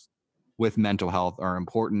struggles with mental health are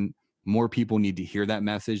important. More people need to hear that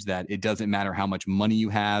message, that it doesn't matter how much money you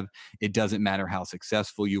have. It doesn't matter how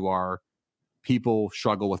successful you are. People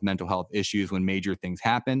struggle with mental health issues when major things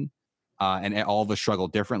happen, and all of us struggle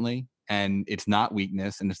differently. And it's not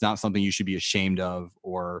weakness, and it's not something you should be ashamed of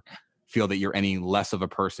or feel that you're any less of a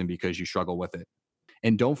person because you struggle with it.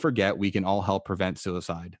 And don't forget, we can all help prevent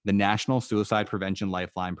suicide. The National Suicide Prevention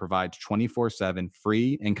Lifeline provides 24/7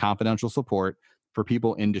 free and confidential support for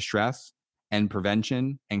people in distress, and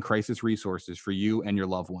prevention and crisis resources for you and your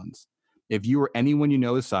loved ones. If you or anyone you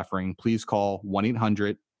know is suffering, please call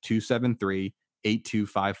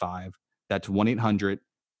 1-800-273-8255. That's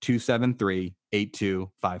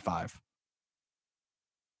 1-800-273-8255.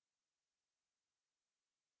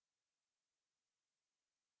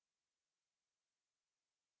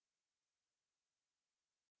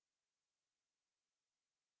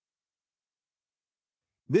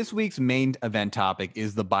 This week's main event topic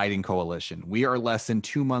is the Biden coalition. We are less than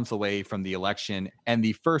 2 months away from the election, and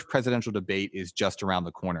the first presidential debate is just around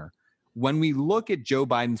the corner. When we look at Joe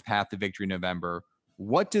Biden's path to victory in November,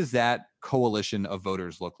 what does that coalition of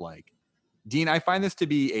voters look like? Dean, I find this to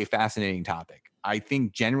be a fascinating topic. I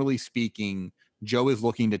think generally speaking, Joe is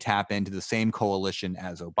looking to tap into the same coalition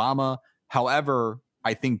as Obama. However,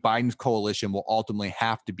 I think Biden's coalition will ultimately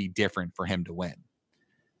have to be different for him to win.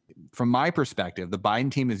 From my perspective, the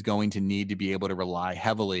Biden team is going to need to be able to rely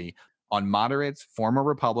heavily on moderates, former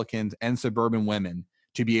Republicans, and suburban women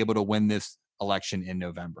to be able to win this election in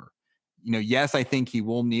November. Yes, I think he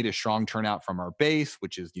will need a strong turnout from our base,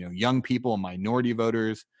 which is, young people and minority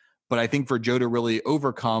voters. But I think for Joe to really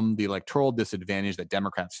overcome the electoral disadvantage that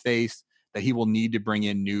Democrats face, that he will need to bring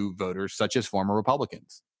in new voters, such as former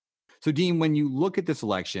Republicans. So, Dean, when you look at this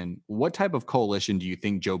election, what type of coalition do you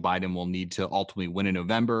think Joe Biden will need to ultimately win in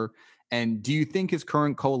November? And do you think his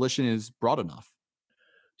current coalition is broad enough?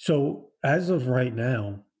 So as of right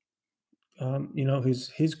now,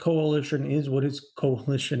 his coalition is what his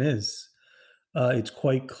coalition is. It's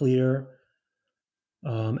quite clear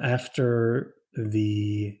after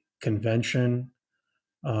the convention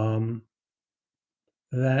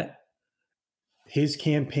that his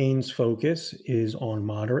campaign's focus is on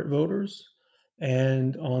moderate voters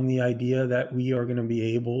and on the idea that we are going to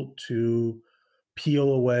be able to peel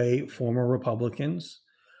away former Republicans,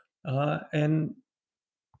 and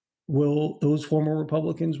those former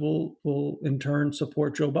Republicans will in turn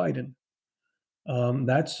support Joe Biden.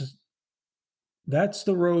 That's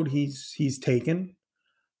the road he's taken,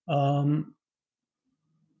 and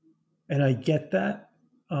I get that,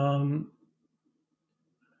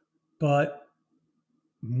 but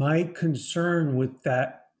my concern with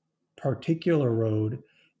that particular road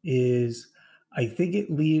is I think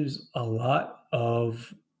it leaves a lot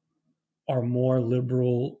of our more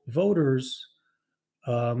liberal voters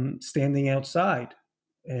standing outside,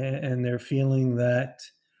 and they're feeling that,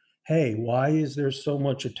 hey, why is there so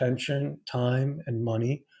much attention, time, and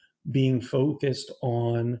money being focused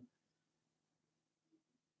on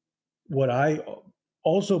what I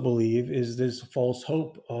also believe is this false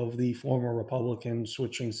hope of the former Republicans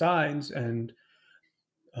switching sides and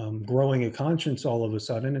growing a conscience all of a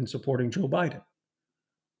sudden and supporting Joe Biden?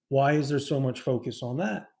 Why is there so much focus on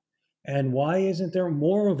that? And why isn't there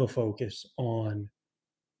more of a focus on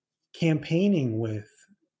campaigning with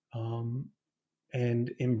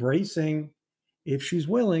and embracing, if she's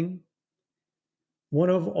willing, one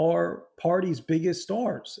of our party's biggest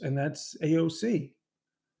stars, and that's AOC?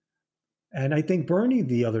 And I think Bernie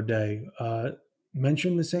the other day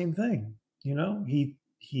mentioned the same thing.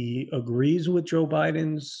 He agrees with Joe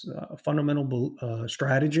Biden's fundamental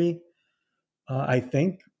strategy. I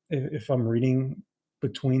think, if I'm reading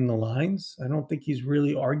between the lines, I don't think he's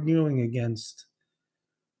really arguing against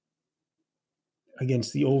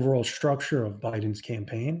the overall structure of Biden's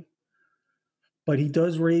campaign. But he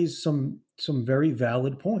does raise some very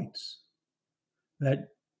valid points that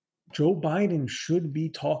Joe Biden should be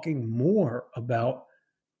talking more about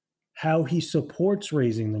how he supports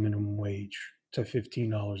raising the minimum wage to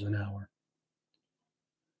 $15 an hour,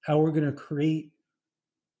 how we're going to create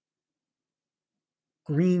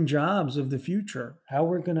green jobs of the future, how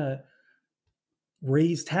we're going to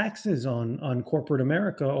raise taxes on corporate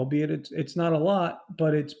America, albeit it's not a lot,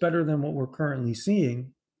 but it's better than what we're currently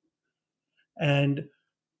seeing. And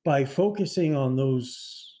by focusing on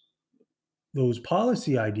those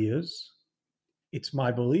policy ideas, it's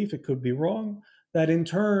my belief, it could be wrong, that in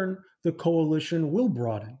turn the coalition will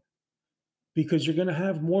broaden, because you're going to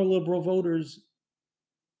have more liberal voters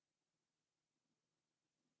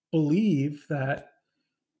believe that,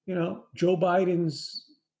 Joe Biden's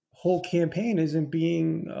whole campaign isn't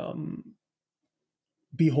being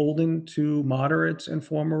beholden to moderates and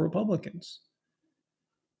former Republicans.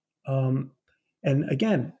 And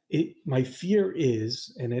again, my fear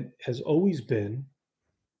is, and it has always been,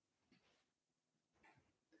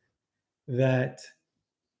 that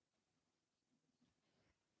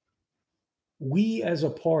we as a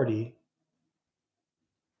party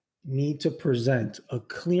need to present a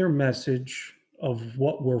clear message of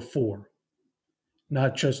what we're for,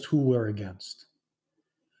 not just who we're against.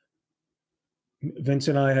 Vince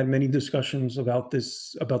and I had many discussions about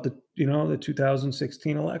this, about the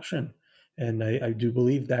 2016 election. And I do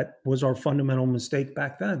believe that was our fundamental mistake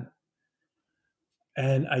back then.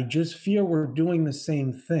 And I just fear we're doing the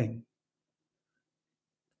same thing.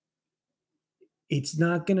 It's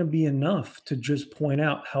not going to be enough to just point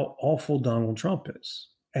out how awful Donald Trump is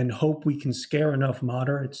and hope we can scare enough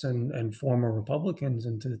moderates and former Republicans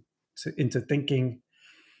into thinking,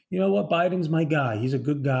 you know what, Biden's my guy. He's a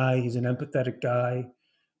good guy. He's an empathetic guy.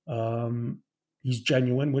 He's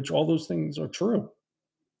genuine, which all those things are true.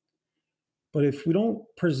 But if we don't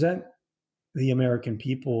present the American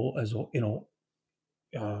people as,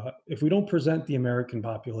 if we don't present the American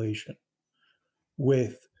population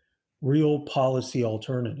with real policy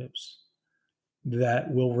alternatives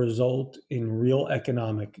that will result in real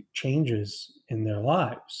economic changes in their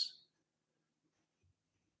lives,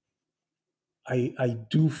 I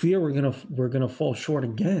do fear we're gonna fall short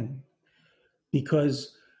again,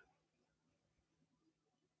 because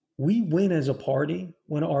we win as a party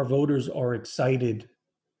when our voters are excited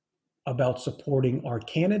about supporting our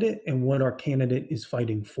candidate and what our candidate is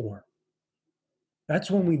fighting for. That's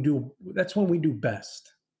when we do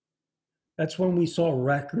best. That's when we saw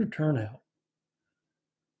record turnout.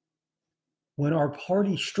 When our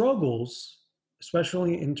party struggles,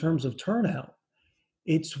 especially in terms of turnout,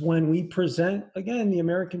 it's when we present, again, the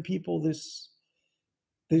American people this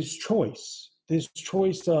choice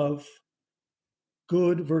of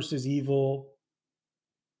good versus evil,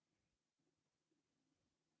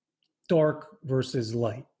 dark versus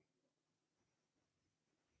light.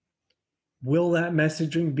 Will that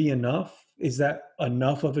messaging be enough? Is that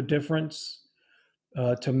enough of a difference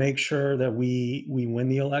to make sure that we win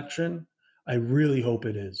the election? I really hope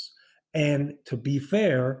it is. And to be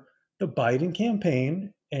fair, the Biden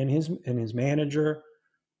campaign and his manager,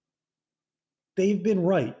 they've been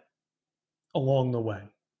right along the way,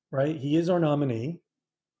 right? He is our nominee.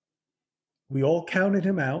 We all counted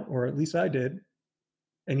him out, or at least I did,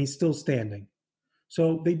 and he's still standing.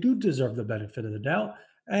 So they do deserve the benefit of the doubt,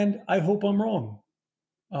 and I hope I'm wrong.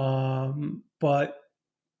 But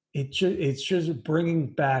it's just bringing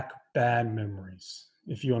back bad memories,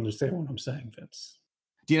 if you understand what I'm saying, Vince.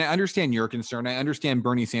 Dean, I understand your concern. I understand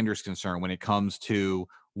Bernie Sanders' concern when it comes to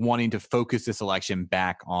wanting to focus this election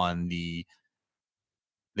back on the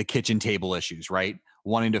kitchen table issues, right?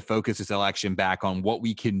 Wanting to focus this election back on what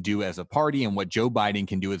we can do as a party and what Joe Biden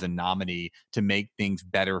can do as a nominee to make things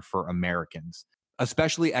better for Americans,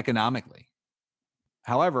 especially economically.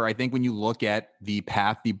 However, I think when you look at the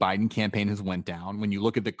path the Biden campaign has went down, when you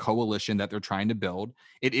look at the coalition that they're trying to build,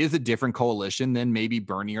 it is a different coalition than maybe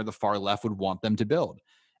Bernie or the far left would want them to build.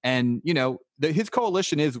 And, his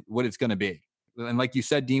coalition is what it's going to be. And like you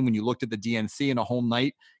said, Dean, when you looked at the DNC in a whole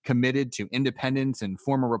night committed to independents and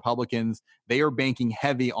former Republicans, they are banking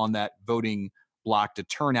heavy on that voting bloc to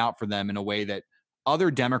turn out for them in a way that other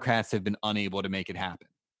Democrats have been unable to make it happen.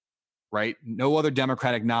 Right? No other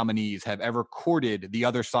Democratic nominees have ever courted the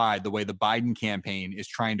other side the way the Biden campaign is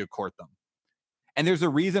trying to court them. And there's a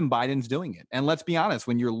reason Biden's doing it. And let's be honest,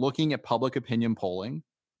 when you're looking at public opinion polling,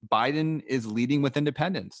 Biden is leading with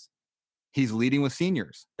independents. He's leading with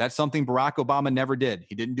seniors. That's something Barack Obama never did.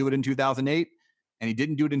 He didn't do it in 2008, and he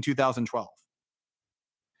didn't do it in 2012.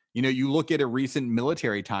 You look at a recent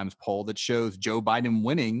Military Times poll that shows Joe Biden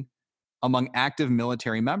winning among active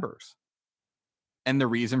military members. And the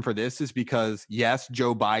reason for this is because, yes,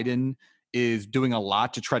 Joe Biden is doing a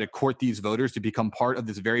lot to try to court these voters to become part of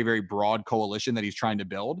this very, very broad coalition that he's trying to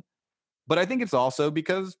build. But I think it's also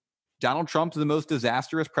because Donald Trump is the most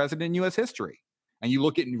disastrous president in U.S. history. And you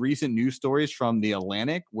look at recent news stories from The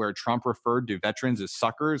Atlantic where Trump referred to veterans as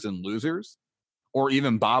suckers and losers, or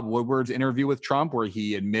even Bob Woodward's interview with Trump where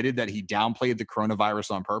he admitted that he downplayed the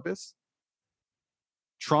coronavirus on purpose.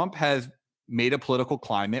 Trump has made a political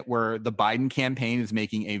climate where the Biden campaign is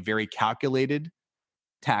making a very calculated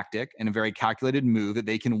tactic and a very calculated move that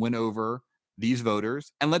they can win over these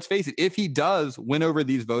voters. And let's face it, if he does win over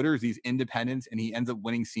these voters, these independents, and he ends up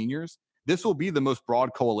winning seniors, this will be the most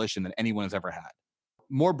broad coalition that anyone has ever had.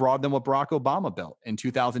 More broad than what Barack Obama built in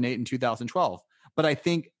 2008 and 2012. But I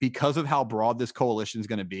think because of how broad this coalition is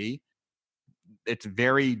going to be, it's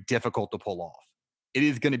very difficult to pull off. It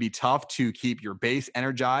is going to be tough to keep your base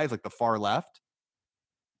energized like the far left,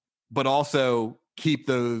 but also keep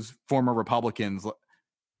those former Republicans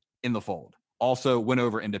in the fold. Also win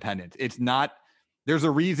over independents. There's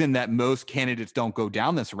a reason that most candidates don't go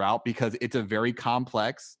down this route because it's a very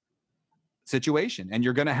complex situation. And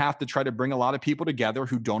you're going to have to try to bring a lot of people together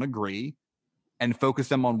who don't agree and focus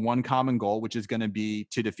them on one common goal, which is going to be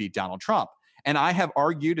to defeat Donald Trump. And I have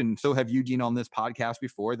argued, and so have you, Dean, on this podcast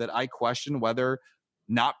before, that I question whether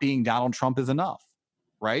not being Donald Trump is enough,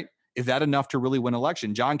 right? Is that enough to really win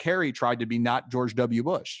election? John Kerry tried to be not George W.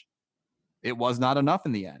 Bush. It was not enough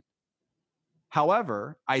in the end.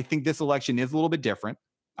 However, I think this election is a little bit different.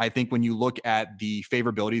 I think when you look at the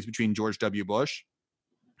favorabilities between George W. Bush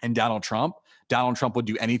and Donald Trump would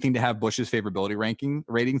do anything to have Bush's favorability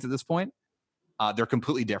ratings at this point. They're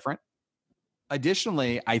completely different.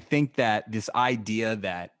 Additionally, I think that this idea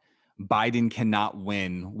that Biden cannot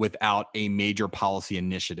win without a major policy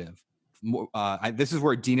initiative. This is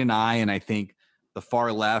where Dean and I think the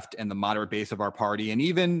far left and the moderate base of our party, and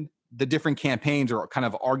even the different campaigns are kind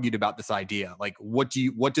of argued about this idea. Like, what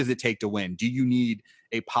does it take to win? Do you need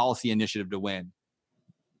a policy initiative to win?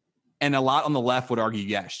 And a lot on the left would argue,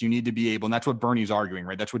 yes, you need to be able, and that's what Bernie's arguing,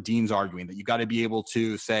 right? That's what Dean's arguing, that you got to be able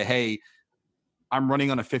to say, hey, I'm running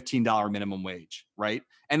on a $15 minimum wage, right?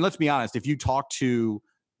 And let's be honest, if you talk to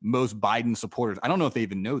most Biden supporters, I don't know if they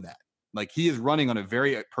even know that. Like, he is running on a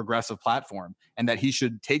very progressive platform, and that he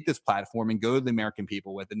should take this platform and go to the American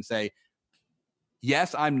people with it and say,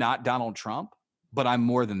 yes, I'm not Donald Trump, but I'm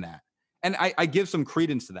more than that. And I give some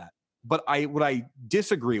credence to that. But what I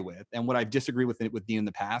disagree with, and what I've disagreed with Dean in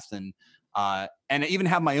the past, and I even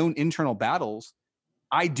have my own internal battles,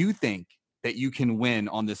 I do think that you can win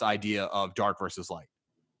on this idea of dark versus light.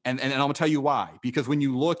 And I'm going to tell you why. Because when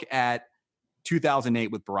you look at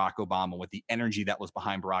 2008 with Barack Obama, with the energy that was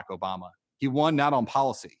behind Barack Obama, he won not on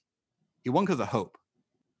policy. He won because of hope.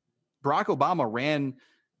 Barack Obama ran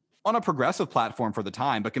on a progressive platform for the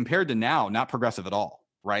time, but compared to now, not progressive at all,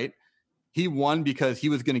 right? He won because he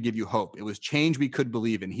was going to give you hope. It was change we could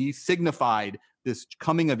believe in. He signified this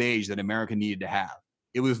coming of age that America needed to have.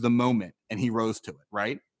 It was the moment, and he rose to it,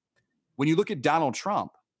 right? When you look at Donald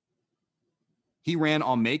Trump, he ran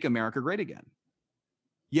on Make America Great Again.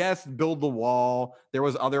 Yes, build the wall. There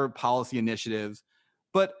was other policy initiatives.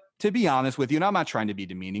 But to be honest with you, and I'm not trying to be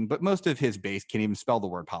demeaning, but most of his base can't even spell the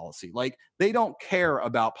word policy. Like, they don't care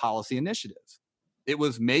about policy initiatives. It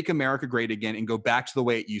was Make America Great Again and go back to the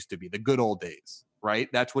way it used to be, the good old days, right?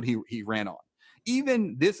 That's what he ran on.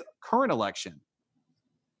 Even this current election,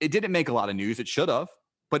 it didn't make a lot of news. It should have.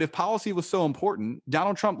 But if policy was so important,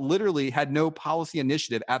 Donald Trump literally had no policy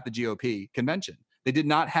initiative at the GOP convention. They did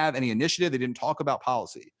not have any initiative. They didn't talk about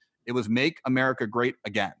policy. It was Make America Great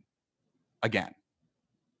Again. Again.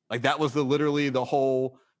 Like, that was literally the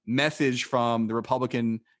whole message from the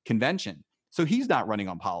Republican convention. So he's not running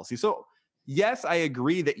on policy. So yes, I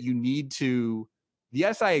agree that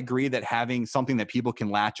I agree that having something that people can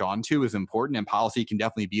latch onto is important, and policy can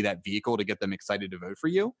definitely be that vehicle to get them excited to vote for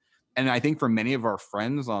you. And I think for many of our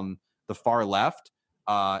friends on the far left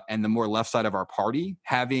and the more left side of our party,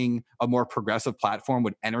 having a more progressive platform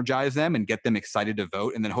would energize them and get them excited to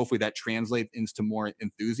vote. And then hopefully that translates into more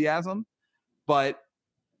enthusiasm. But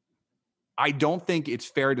I don't think it's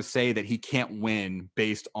fair to say that he can't win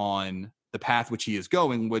based on the path which he is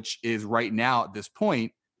going, which is right now at this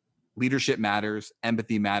point, leadership matters,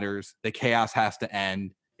 empathy matters, the chaos has to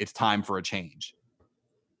end, it's time for a change.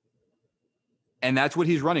 And that's what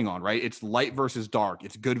he's running on, right? It's light versus dark,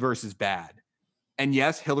 it's good versus bad. And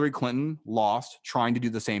yes, Hillary Clinton lost trying to do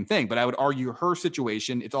the same thing, but I would argue her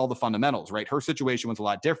situation, it's all the fundamentals, right? Her situation was a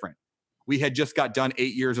lot different. We had just got done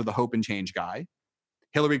 8 years of the hope and change guy.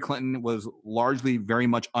 Hillary Clinton was largely very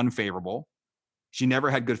much unfavorable. She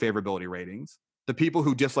never had good favorability ratings. The people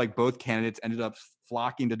who disliked both candidates ended up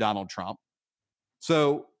flocking to Donald Trump.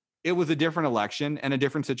 So it was a different election and a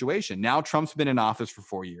different situation. Now Trump's been in office for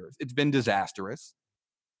 4 years. It's been disastrous.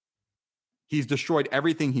 He's destroyed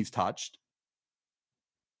everything he's touched.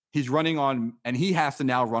 He's running on, and he has to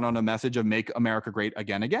now run on a message of Make America Great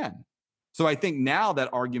Again, again. So I think now that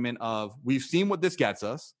argument of, we've seen what this gets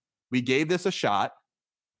us. We gave this a shot.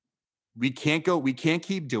 We can't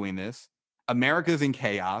keep doing this. America's in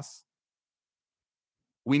chaos.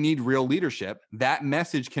 We need real leadership. That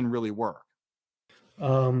message can really work.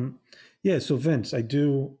 Yeah. So Vince, I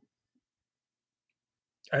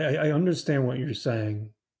understand what you're saying.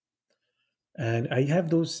 And I have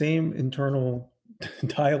those same internal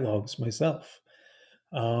dialogues myself.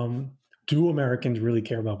 Do Americans really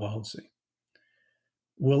care about policy?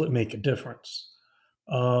 Will it make a difference?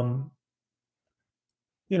 And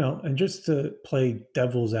just to play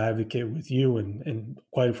devil's advocate with you and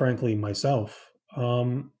quite frankly, myself,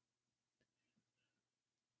 I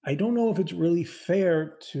don't know if it's really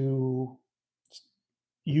fair to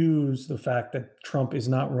use the fact that Trump is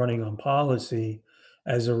not running on policy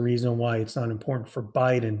as a reason why it's not important for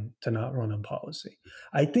Biden to not run on policy.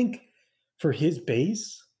 I think for his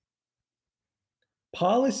base,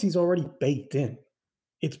 policy is already baked in.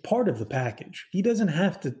 It's part of the package. He doesn't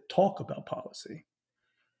have to talk about policy.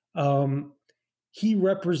 He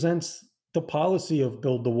represents the policy of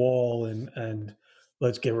build the wall and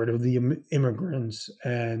let's get rid of the immigrants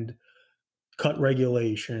and cut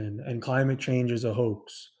regulation and climate change is a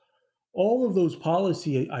hoax. All of those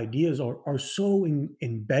policy ideas are so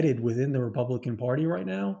embedded within the Republican Party right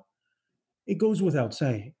now, it goes without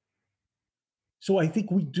saying. So I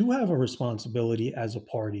think we do have a responsibility as a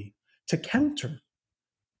party to counter,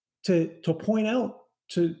 to point out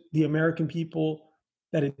to the American people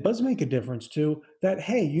that it does make a difference to, that,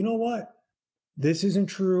 hey, you know what? This isn't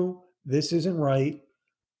true. This isn't right.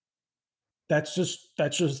 that's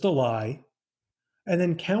just a lie. And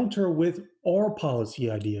then counter with our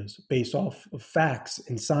policy ideas based off of facts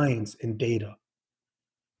and science and data.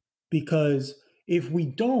 Because if we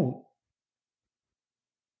don't,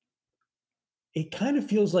 it kind of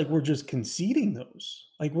feels like we're just conceding those.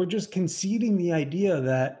 Like we're just conceding the idea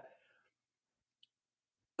that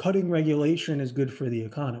cutting regulation is good for the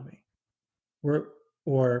economy.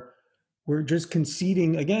 We're just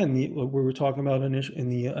conceding, again, what we were talking about in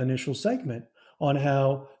the initial segment, on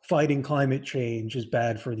how fighting climate change is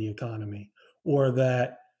bad for the economy, or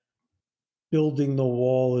that building the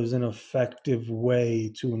wall is an effective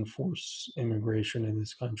way to enforce immigration in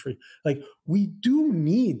this country. Like, we do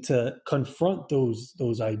need to confront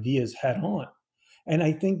those ideas head on. And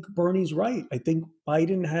I think Bernie's right. I think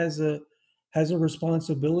Biden has a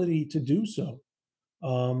responsibility to do so.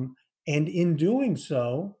 And in doing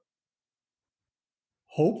so,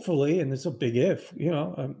 hopefully, and this is a big if,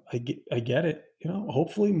 I get it,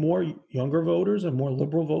 hopefully more younger voters and more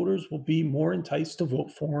liberal voters will be more enticed to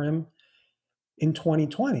vote for him in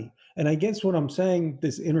 2020. And I guess what I'm saying,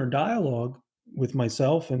 this inner dialogue with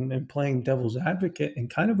myself and playing devil's advocate and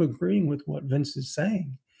kind of agreeing with what Vince is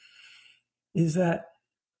saying, is that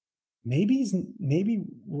maybe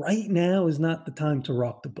right now is not the time to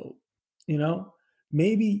rock the boat.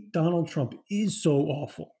 Maybe Donald Trump is so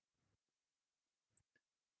awful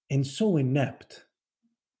and so inept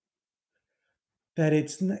that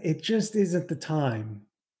it just isn't the time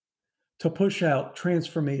to push out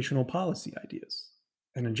transformational policy ideas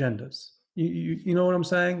and agendas. You know what I'm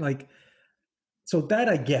saying? Like, so that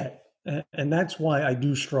I get, and that's why I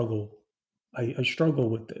do struggle. I struggle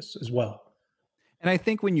with this as well. And I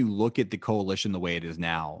think when you look at the coalition the way it is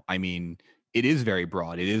now, I mean, it is very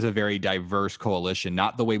broad. It is a very diverse coalition,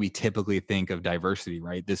 not the way we typically think of diversity,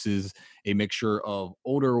 right? This is a mixture of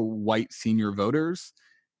older white senior voters,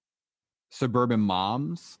 suburban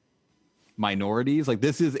moms, minorities. Like,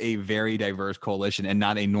 this is a very diverse coalition and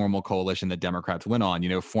not a normal coalition that Democrats went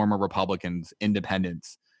on, former Republicans,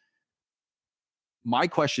 independents. My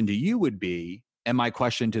question to you would be, and my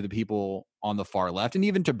question to the people on the far left, and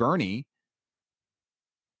even to Bernie,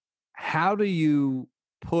 how do you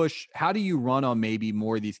run on maybe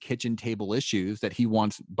more of these kitchen table issues that he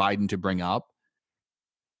wants Biden to bring up,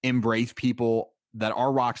 embrace people that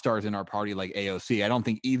are rock stars in our party like AOC? I don't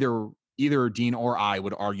think either Dean or I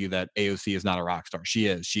would argue that AOC is not a rock star. She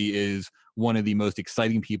is one of the most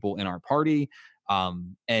exciting people in our party.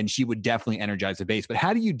 And she would definitely energize the base. But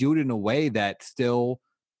how do you do it in a way that still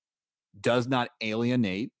does not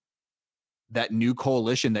alienate that new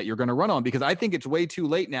coalition that you're going to run on? Because I think it's way too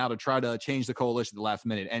late now to try to change the coalition at the last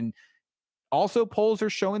minute. And also, polls are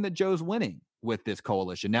showing that Joe's winning with this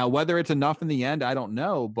coalition. Now, whether it's enough in the end, I don't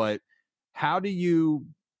know. But how do you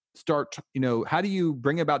start, how do you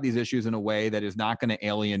bring about these issues in a way that is not going to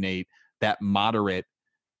alienate that moderate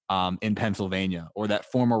in Pennsylvania or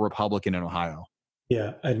that former Republican in Ohio?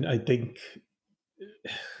 Yeah, and I think,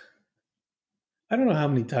 I don't know how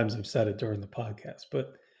many times I've said it during the podcast,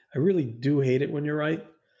 but I really do hate it when you're right.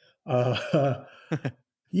 Yeah,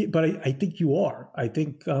 but I think you are. I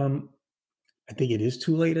think it is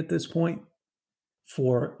too late at this point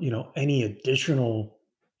for any additional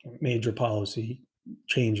major policy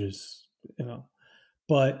changes.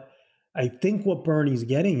 But I think what Bernie's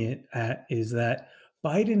getting at is that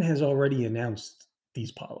Biden has already announced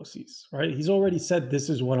these policies, right? He's already said, this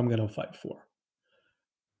is what I'm going to fight for.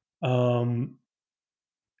 And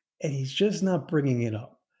he's just not bringing it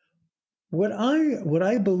up. What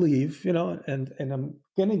I believe, and I'm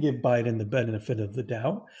going to give Biden the benefit of the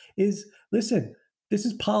doubt, is, listen, this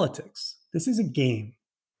is politics. This is a game.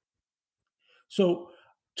 So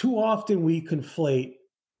too often we conflate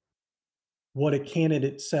what a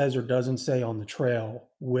candidate says or doesn't say on the trail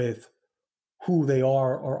with who they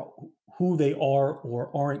are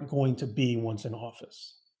or aren't going to be once in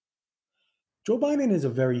office. Joe Biden is a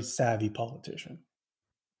very savvy politician.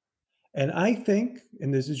 And I think,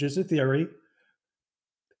 and this is just a theory,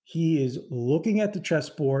 he is looking at the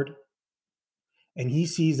chessboard and he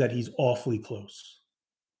sees that he's awfully close.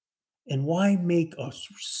 And why make a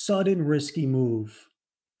sudden risky move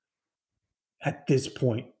at this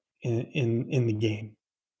point in the game?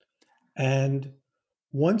 And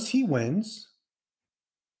once he wins,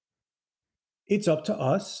 it's up to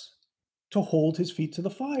us to hold his feet to the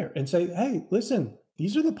fire and say, hey, listen,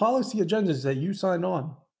 these are the policy agendas that you signed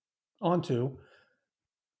onto.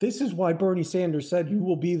 This is why Bernie Sanders said you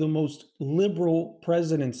will be the most liberal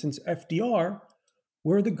president since FDR.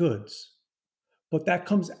 We're the goods. But that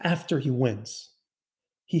comes after he wins.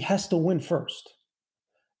 He has to win first.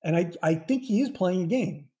 And I think he is playing a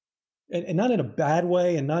game. and not in a bad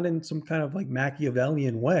way and not in some kind of like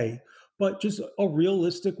Machiavellian way, but just a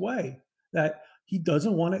realistic way that he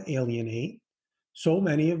doesn't want to alienate so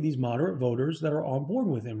many of these moderate voters that are on board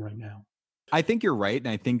with him right now. I think you're right, and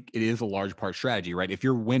I think it is a large part strategy, right? If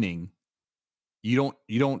you're winning, you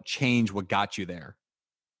don't change what got you there.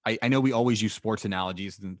 I know we always use sports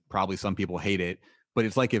analogies, and probably some people hate it, but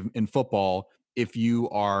it's like in football, if you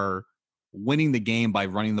are winning the game by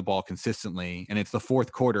running the ball consistently and it's the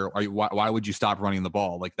fourth quarter, why would you stop running the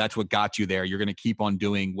ball? Like, that's what got you there. You're going to keep on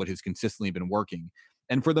doing what has consistently been working.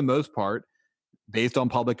 And for the most part, based on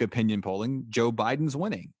public opinion polling, Joe Biden's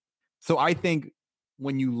winning. So I think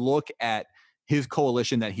when you look at his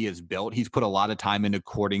coalition that he has built, he's put a lot of time into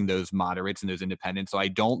courting those moderates and those independents. So I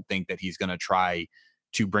don't think that he's going to try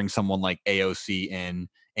to bring someone like AOC in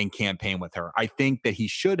and campaign with her. I think that he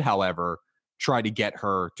should, however, try to get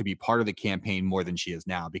her to be part of the campaign more than she is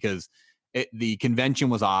now, because the convention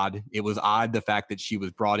was odd. It was odd the fact that she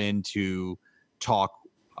was brought in to talk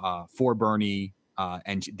for Bernie,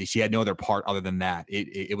 and she had no other part other than that.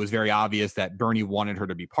 It was very obvious that Bernie wanted her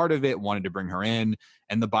to be part of it, wanted to bring her in,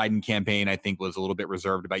 and the Biden campaign, I think, was a little bit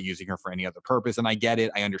reserved about using her for any other purpose. And I get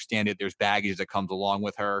it. I understand it. There's baggage that comes along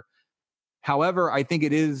with her. However, I think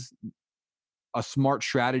it is a smart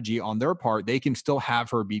strategy on their part. They can still have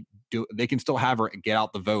her get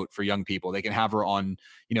out the vote for young people. They can have her on,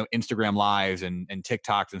 Instagram lives and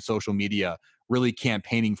TikToks and social media, really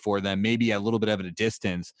campaigning for them, maybe a little bit of at a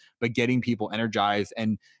distance, but getting people energized.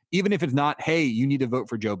 And even if it's not, hey, you need to vote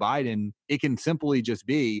for Joe Biden, it can simply just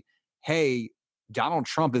be, hey, Donald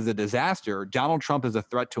Trump is a disaster. Donald Trump is a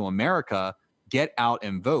threat to America. Get out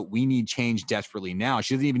and vote. We need change desperately now.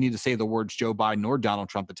 She doesn't even need to say the words Joe Biden or Donald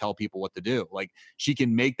Trump to tell people what to do. Like, she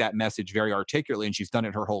can make that message very articulately, and she's done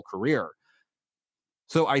it her whole career.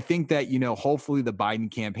 So I think that, hopefully the Biden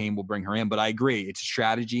campaign will bring her in. But I agree, it's a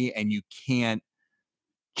strategy, and you can't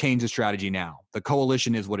change the strategy now. The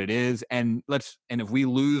coalition is what it is. And if we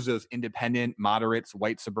lose those independent, moderates,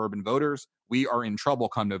 white suburban voters, we are in trouble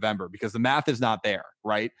come November, because the math is not there,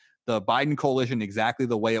 right? The Biden coalition, exactly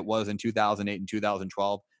the way it was in 2008 and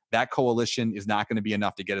 2012, that coalition is not going to be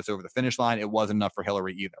enough to get us over the finish line. It wasn't enough for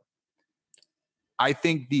Hillary either. I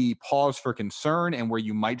think the pause for concern, and where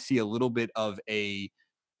you might see a little bit of a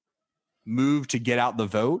move to get out the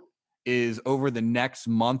vote, is over the next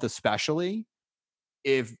month, especially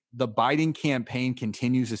if the Biden campaign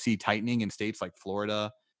continues to see tightening in states like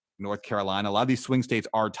Florida, North Carolina. A lot of these swing states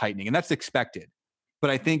are tightening, and that's expected.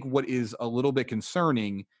 But I think what is a little bit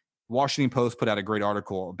concerning, Washington Post put out a great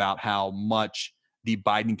article about how much the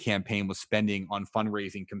Biden campaign was spending on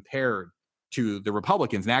fundraising compared to the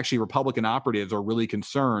Republicans. And actually, Republican operatives are really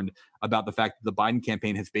concerned about the fact that the Biden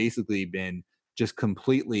campaign has basically been just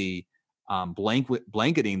completely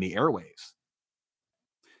blanketing the airwaves.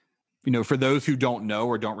 For those who don't know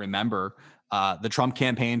or don't remember, the Trump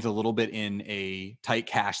campaign's a little bit in a tight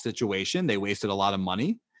cash situation. They wasted a lot of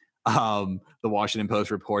money. The Washington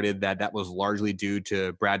Post reported that was largely due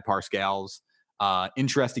to Brad Parscale's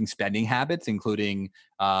interesting spending habits, including,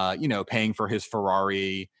 paying for his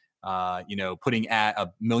Ferrari, putting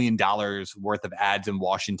 $1 million worth of ads in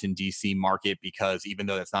Washington, D.C. market, because even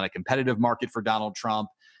though that's not a competitive market for Donald Trump,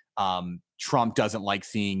 Trump doesn't like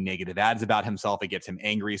seeing negative ads about himself. It gets him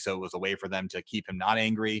angry. So it was a way for them to keep him not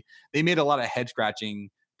angry. They made a lot of head scratching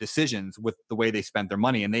decisions with the way they spent their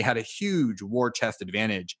money, and they had a huge war chest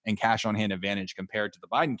advantage and cash on hand advantage compared to the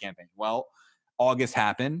Biden campaign. Well, August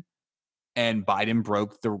happened, and Biden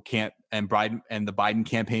broke the Biden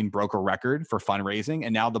campaign broke a record for fundraising,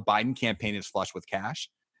 and now the Biden campaign is flush with cash,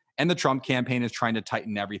 and the Trump campaign is trying to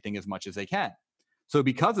tighten everything as much as they can. So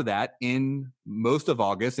because of that, in most of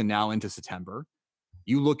August and now into September,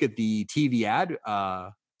 you look at the TV ad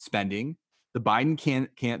spending. The Biden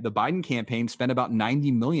campaign spent about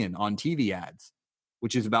 $90 million on TV ads,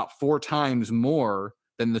 which is about 4 times more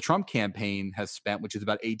than the Trump campaign has spent, which is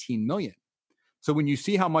about $18 million. So when you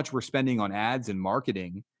see how much we're spending on ads and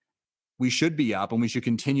marketing, we should be up, and we should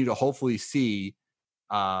continue to hopefully see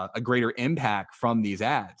a greater impact from these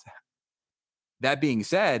ads. That being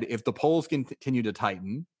said, if the polls continue to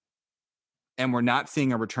tighten and we're not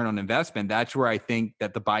seeing a return on investment, that's where I think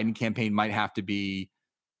that the Biden campaign might have to be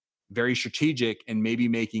very strategic and maybe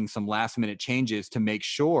making some last minute changes to make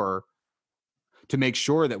sure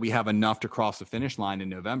that we have enough to cross the finish line in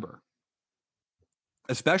November.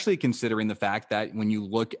 Especially considering the fact that when you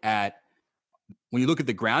look at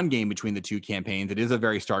the ground game between the two campaigns, it is a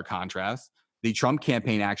very stark contrast. The Trump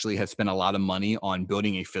campaign actually has spent a lot of money on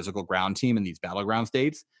building a physical ground team in these battleground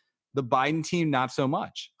states. The Biden team, not so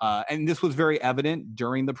much. And this was very evident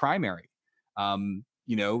during the primary.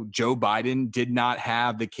 Joe Biden did not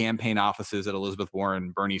have the campaign offices that Elizabeth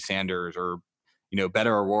Warren, Bernie Sanders, or, Beto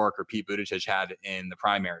O'Rourke or Pete Buttigieg had in the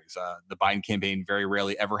primaries. The Biden campaign very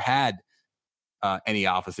rarely ever had any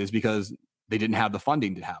offices because they didn't have the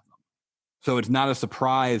funding to have them. So it's not a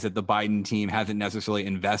surprise that the Biden team hasn't necessarily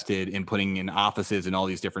invested in putting in offices in all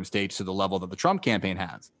these different states to the level that the Trump campaign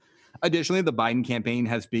has. Additionally, the Biden campaign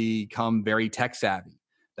has become very tech savvy.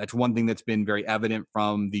 That's one thing that's been very evident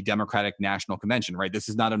from the Democratic National Convention, right? This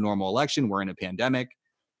is not a normal election. We're in a pandemic.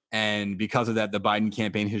 And because of that, the Biden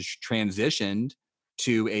campaign has transitioned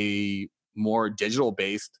to a more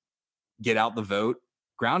digital-based, get out the vote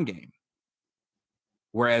ground game.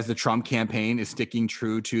 Whereas the Trump campaign is sticking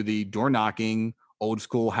true to the door knocking, old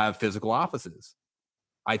school, have physical offices.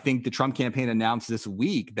 I think the Trump campaign announced this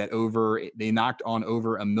week that they knocked on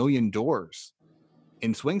over 1 million doors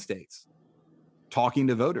in swing states, talking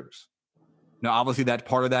to voters. Now, obviously, that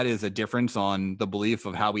part of that is a difference on the belief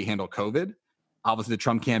of how we handle COVID. Obviously, the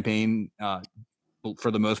Trump campaign,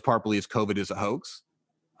 for the most part, believes COVID is a hoax.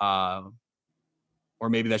 Or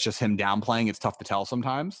maybe that's just him downplaying. It's tough to tell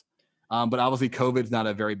sometimes. But obviously, COVID is not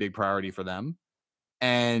a very big priority for them.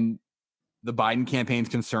 And the Biden campaign's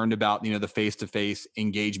concerned about, the face-to-face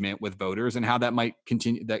engagement with voters and how that might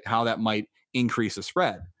continue, how that might increase the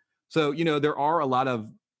spread. So, there are a lot of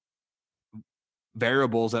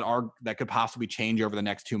variables that could possibly change over the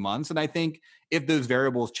next 2 months. And I think if those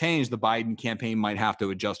variables change, the Biden campaign might have to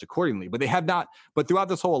adjust accordingly. But they have not. But throughout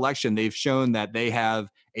this whole election, they've shown that they have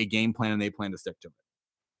a game plan and they plan to stick to it.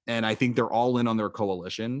 And I think they're all in on their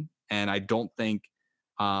coalition. And I don't think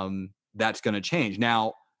that's going to change.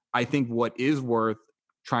 Now, I think what is worth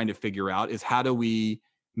trying to figure out is how do we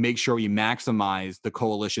make sure we maximize the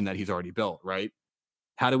coalition that he's already built, right?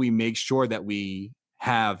 How do we make sure that we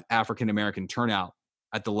have African-American turnout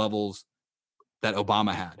at the levels that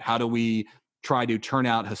Obama had? How do we try to turn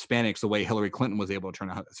out Hispanics the way Hillary Clinton was able to turn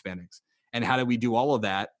out Hispanics? And how do we do all of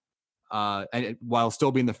that while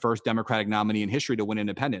still being the first Democratic nominee in history to win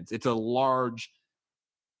independence? It's a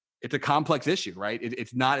complex issue, right?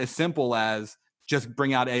 It's not as simple as just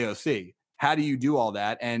bring out AOC. How do you do all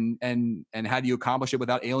that? And how do you accomplish it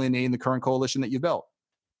without alienating the current coalition that you built?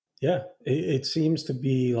 Yeah, it seems to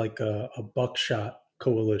be like a buckshot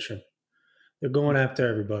coalition. They're going after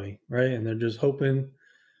everybody, right? And they're just hoping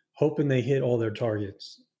they hit all their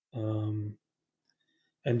targets. And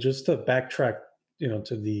just to backtrack,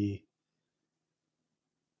 to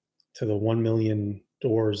the 1 million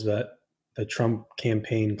doors that the Trump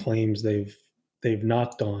campaign claims they've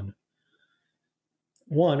knocked on.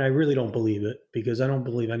 One, I really don't believe it, because I don't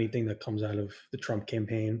believe anything that comes out of the Trump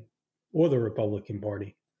campaign or the Republican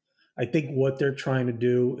Party. I think what they're trying to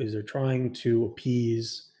do is they're trying to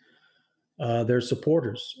appease their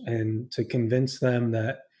supporters and to convince them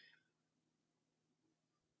that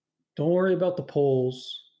don't worry about the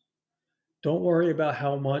polls. Don't worry about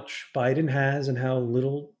how much Biden has and how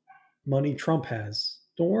little money Trump has.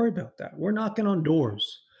 Don't worry about that. We're knocking on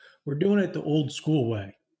doors. We're doing it the old school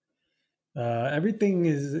way. Everything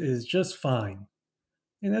is just fine.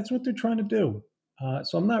 And that's what they're trying to do.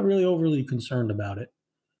 So I'm not really overly concerned about it.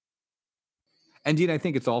 And Dean, I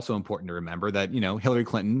think it's also important to remember that, Hillary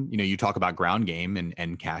Clinton, you talk about ground game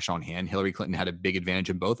and cash on hand. Hillary Clinton had a big advantage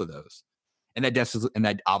in both of those. And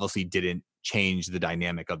that obviously didn't change the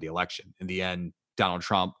dynamic of the election. In the end, Donald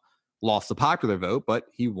Trump lost the popular vote, but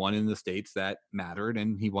he won in the states that mattered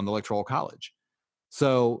and he won the Electoral College.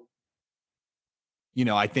 So,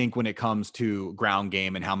 I think when it comes to ground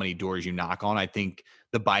game and how many doors you knock on, I think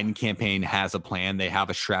the Biden campaign has a plan. They have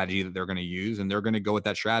a strategy that they're going to use, and they're going to go with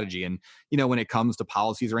that strategy. And, when it comes to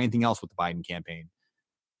policies or anything else with the Biden campaign,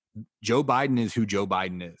 Joe Biden is who Joe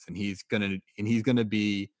Biden is, and he's going to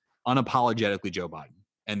be unapologetically Joe Biden.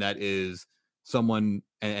 And that is someone,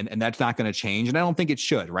 and that's not going to change. And I don't think it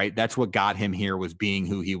should, right? That's what got him here, was being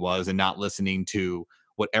who he was and not listening to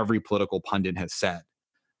what every political pundit has said.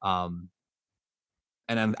 And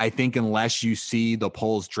I think unless you see the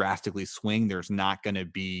polls drastically swing, there's not going to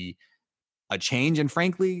be a change. And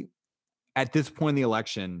frankly, at this point in the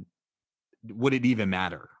election, would it even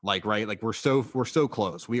matter? Right? We're so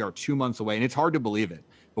close. We are 2 months away, and it's hard to believe it,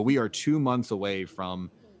 but we are 2 months away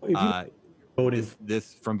from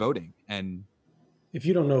from voting. And if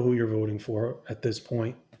you don't know who you're voting for at this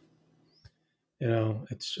point,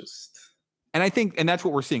 it's just. And I think, and that's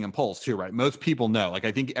what we're seeing in polls too, right? Most people know.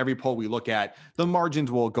 I think every poll we look at, the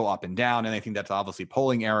margins will go up and down, and I think that's obviously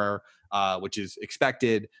polling error, which is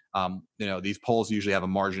expected. These polls usually have a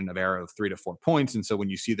margin of error of 3 to 4 points, and so when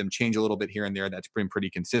you see them change a little bit here and there, that's been pretty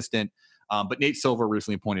consistent. But Nate Silver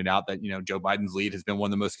recently pointed out that, Joe Biden's lead has been one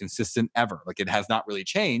of the most consistent ever. Like, it has not really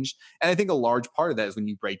changed. And I think a large part of that is when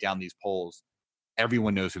you break down these polls,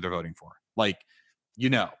 everyone knows who they're voting for. Like,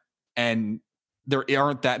 and there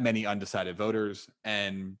aren't that many undecided voters.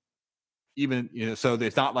 And even, so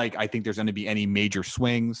it's not like I think there's going to be any major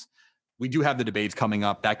swings. We do have the debates coming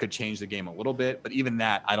up. That could change the game a little bit, but even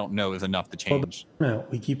that, I don't know, is enough to change. Well,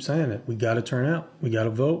 we keep saying it. We got to turn out. We got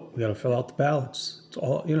to vote. We got to fill out the ballots. It's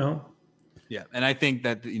all, Yeah. And I think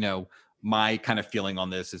that, my kind of feeling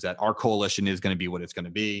on this is that our coalition is going to be what it's going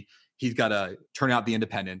to be. He's got to turn out the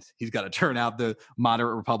independents. He's got to turn out the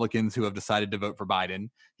moderate Republicans who have decided to vote for Biden.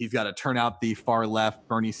 He's got to turn out the far left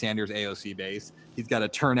Bernie Sanders AOC base. He's got to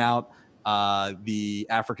turn out the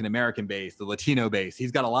African-American base, the Latino base.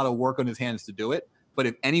 He's got a lot of work on his hands to do it. But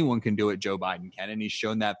if anyone can do it, Joe Biden can. And he's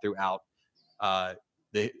shown that throughout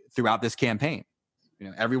this campaign.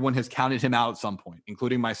 Everyone has counted him out at some point,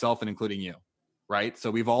 including myself and including you, right?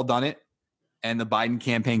 So we've all done it. And the Biden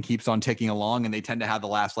campaign keeps on ticking along, and they tend to have the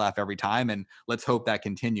last laugh every time. And let's hope that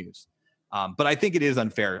continues. But I think it is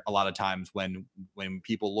unfair a lot of times when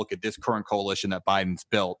people look at this current coalition that Biden's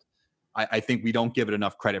built. I think we don't give it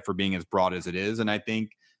enough credit for being as broad as it is. And I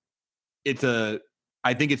think it's a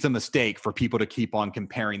mistake for people to keep on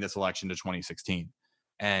comparing this election to 2016.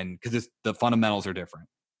 And because the fundamentals are different.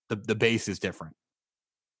 The base is different.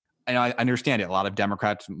 And I understand it. A lot of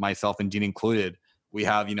Democrats, myself and Dean included, we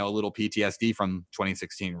have, a little PTSD from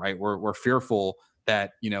 2016, right? We're fearful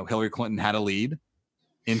that, Hillary Clinton had a lead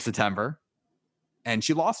in September and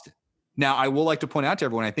she lost it. Now, I will like to point out to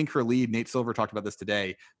everyone, I think her lead, Nate Silver talked about this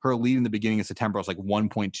today, her lead in the beginning of September was like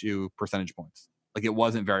 1.2 percentage points. Like, it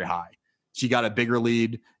wasn't very high. She got a bigger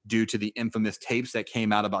lead due to the infamous tapes that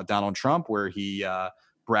came out about Donald Trump, where he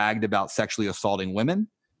bragged about sexually assaulting women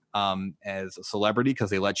as a celebrity because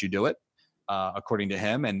they let you do it, according to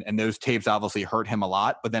him. And those tapes obviously hurt him a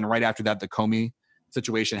lot. But then right after that, the Comey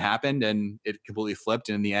situation happened and it completely flipped.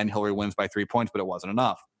 And in the end, Hillary wins by 3 points, but it wasn't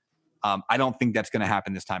enough. I don't think that's going to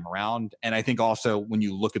happen this time around. And I think also when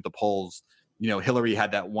you look at the polls, Hillary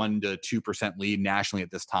had that 1 to 2% lead nationally at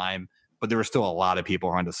this time, but there were still a lot of people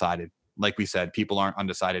who are undecided. Like we said, people aren't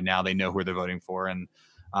undecided now. They know who they're voting for. And,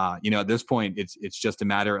 at this point, it's just a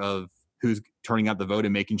matter of who's turning out the vote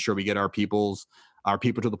and making sure we get our people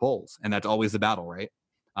to the polls. And that's always the battle, right?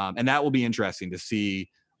 And that will be interesting to see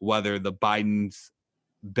whether the Biden's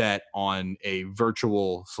bet on a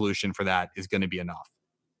virtual solution for that is going to be enough.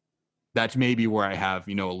 That's maybe where I have,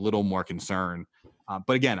 a little more concern.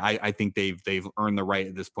 But again, I think they've earned the right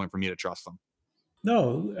at this point for me to trust them.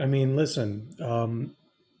 No, I mean, listen,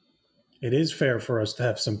 it is fair for us to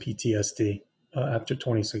have some PTSD after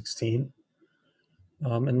 2016.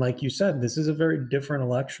 And like you said, this is a very different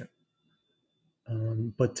election.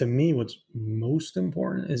 But to me, what's most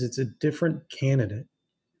important is it's a different candidate.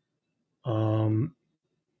 I'm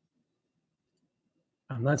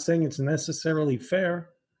not saying it's necessarily fair.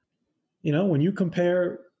 When you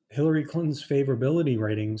compare Hillary Clinton's favorability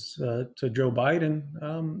ratings to Joe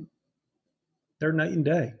Biden, they're night and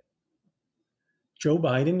day. Joe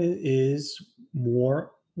Biden is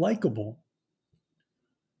more likable.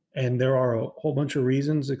 And there are a whole bunch of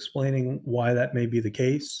reasons explaining why that may be the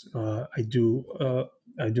case. I do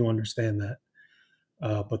understand that.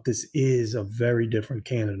 But this is a very different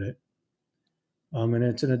candidate. And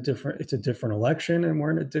it's a different election, and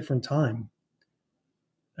we're in a different time.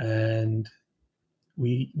 And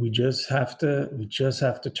we just have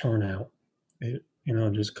to turn out. It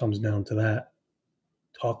just comes down to that.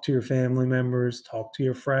 Talk to your family members, talk to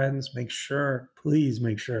your friends, please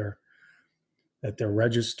make sure that they're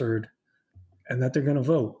registered and that they're going to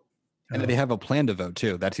vote. And that they have a plan to vote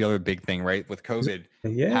too. That's the other big thing, right? With COVID,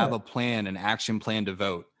 have a plan, an action plan to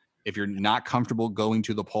vote. If you're not comfortable going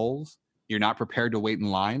to the polls, you're not prepared to wait in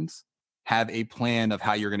lines, have a plan of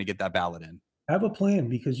how you're going to get that ballot in. Have a plan,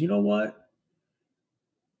 because you know what?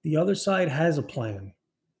 The other side has a plan.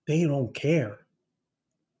 They don't care.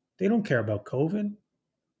 They don't care about COVID.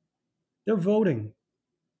 They're voting.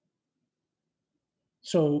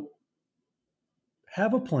 So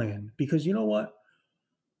have a plan, because you know what?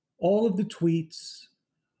 All of the tweets,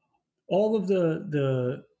 all of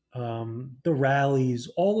the rallies,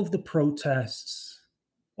 all of the protests,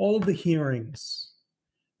 all of the hearings,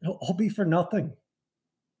 it'll all be for nothing.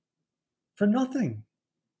 For nothing.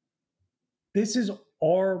 This is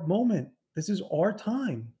our moment. This is our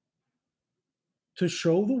time to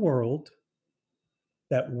show the world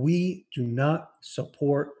that we do not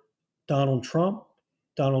support Donald Trump.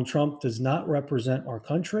 Donald Trump does not represent our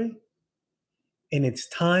country. And it's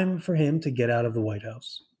time for him to get out of the White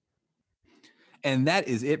House. And that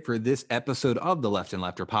is it for this episode of the Left and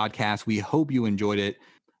Lefter podcast. We hope you enjoyed it.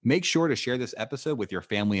 Make sure to share this episode with your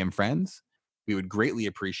family and friends. We would greatly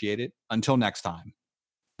appreciate it. Until next time.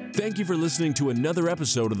 Thank you for listening to another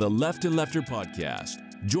episode of the Left and Lefter podcast.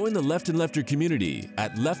 Join the Left and Lefter community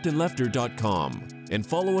at leftandlefter.com and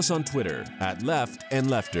follow us on Twitter at Left and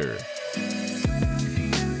Lefter.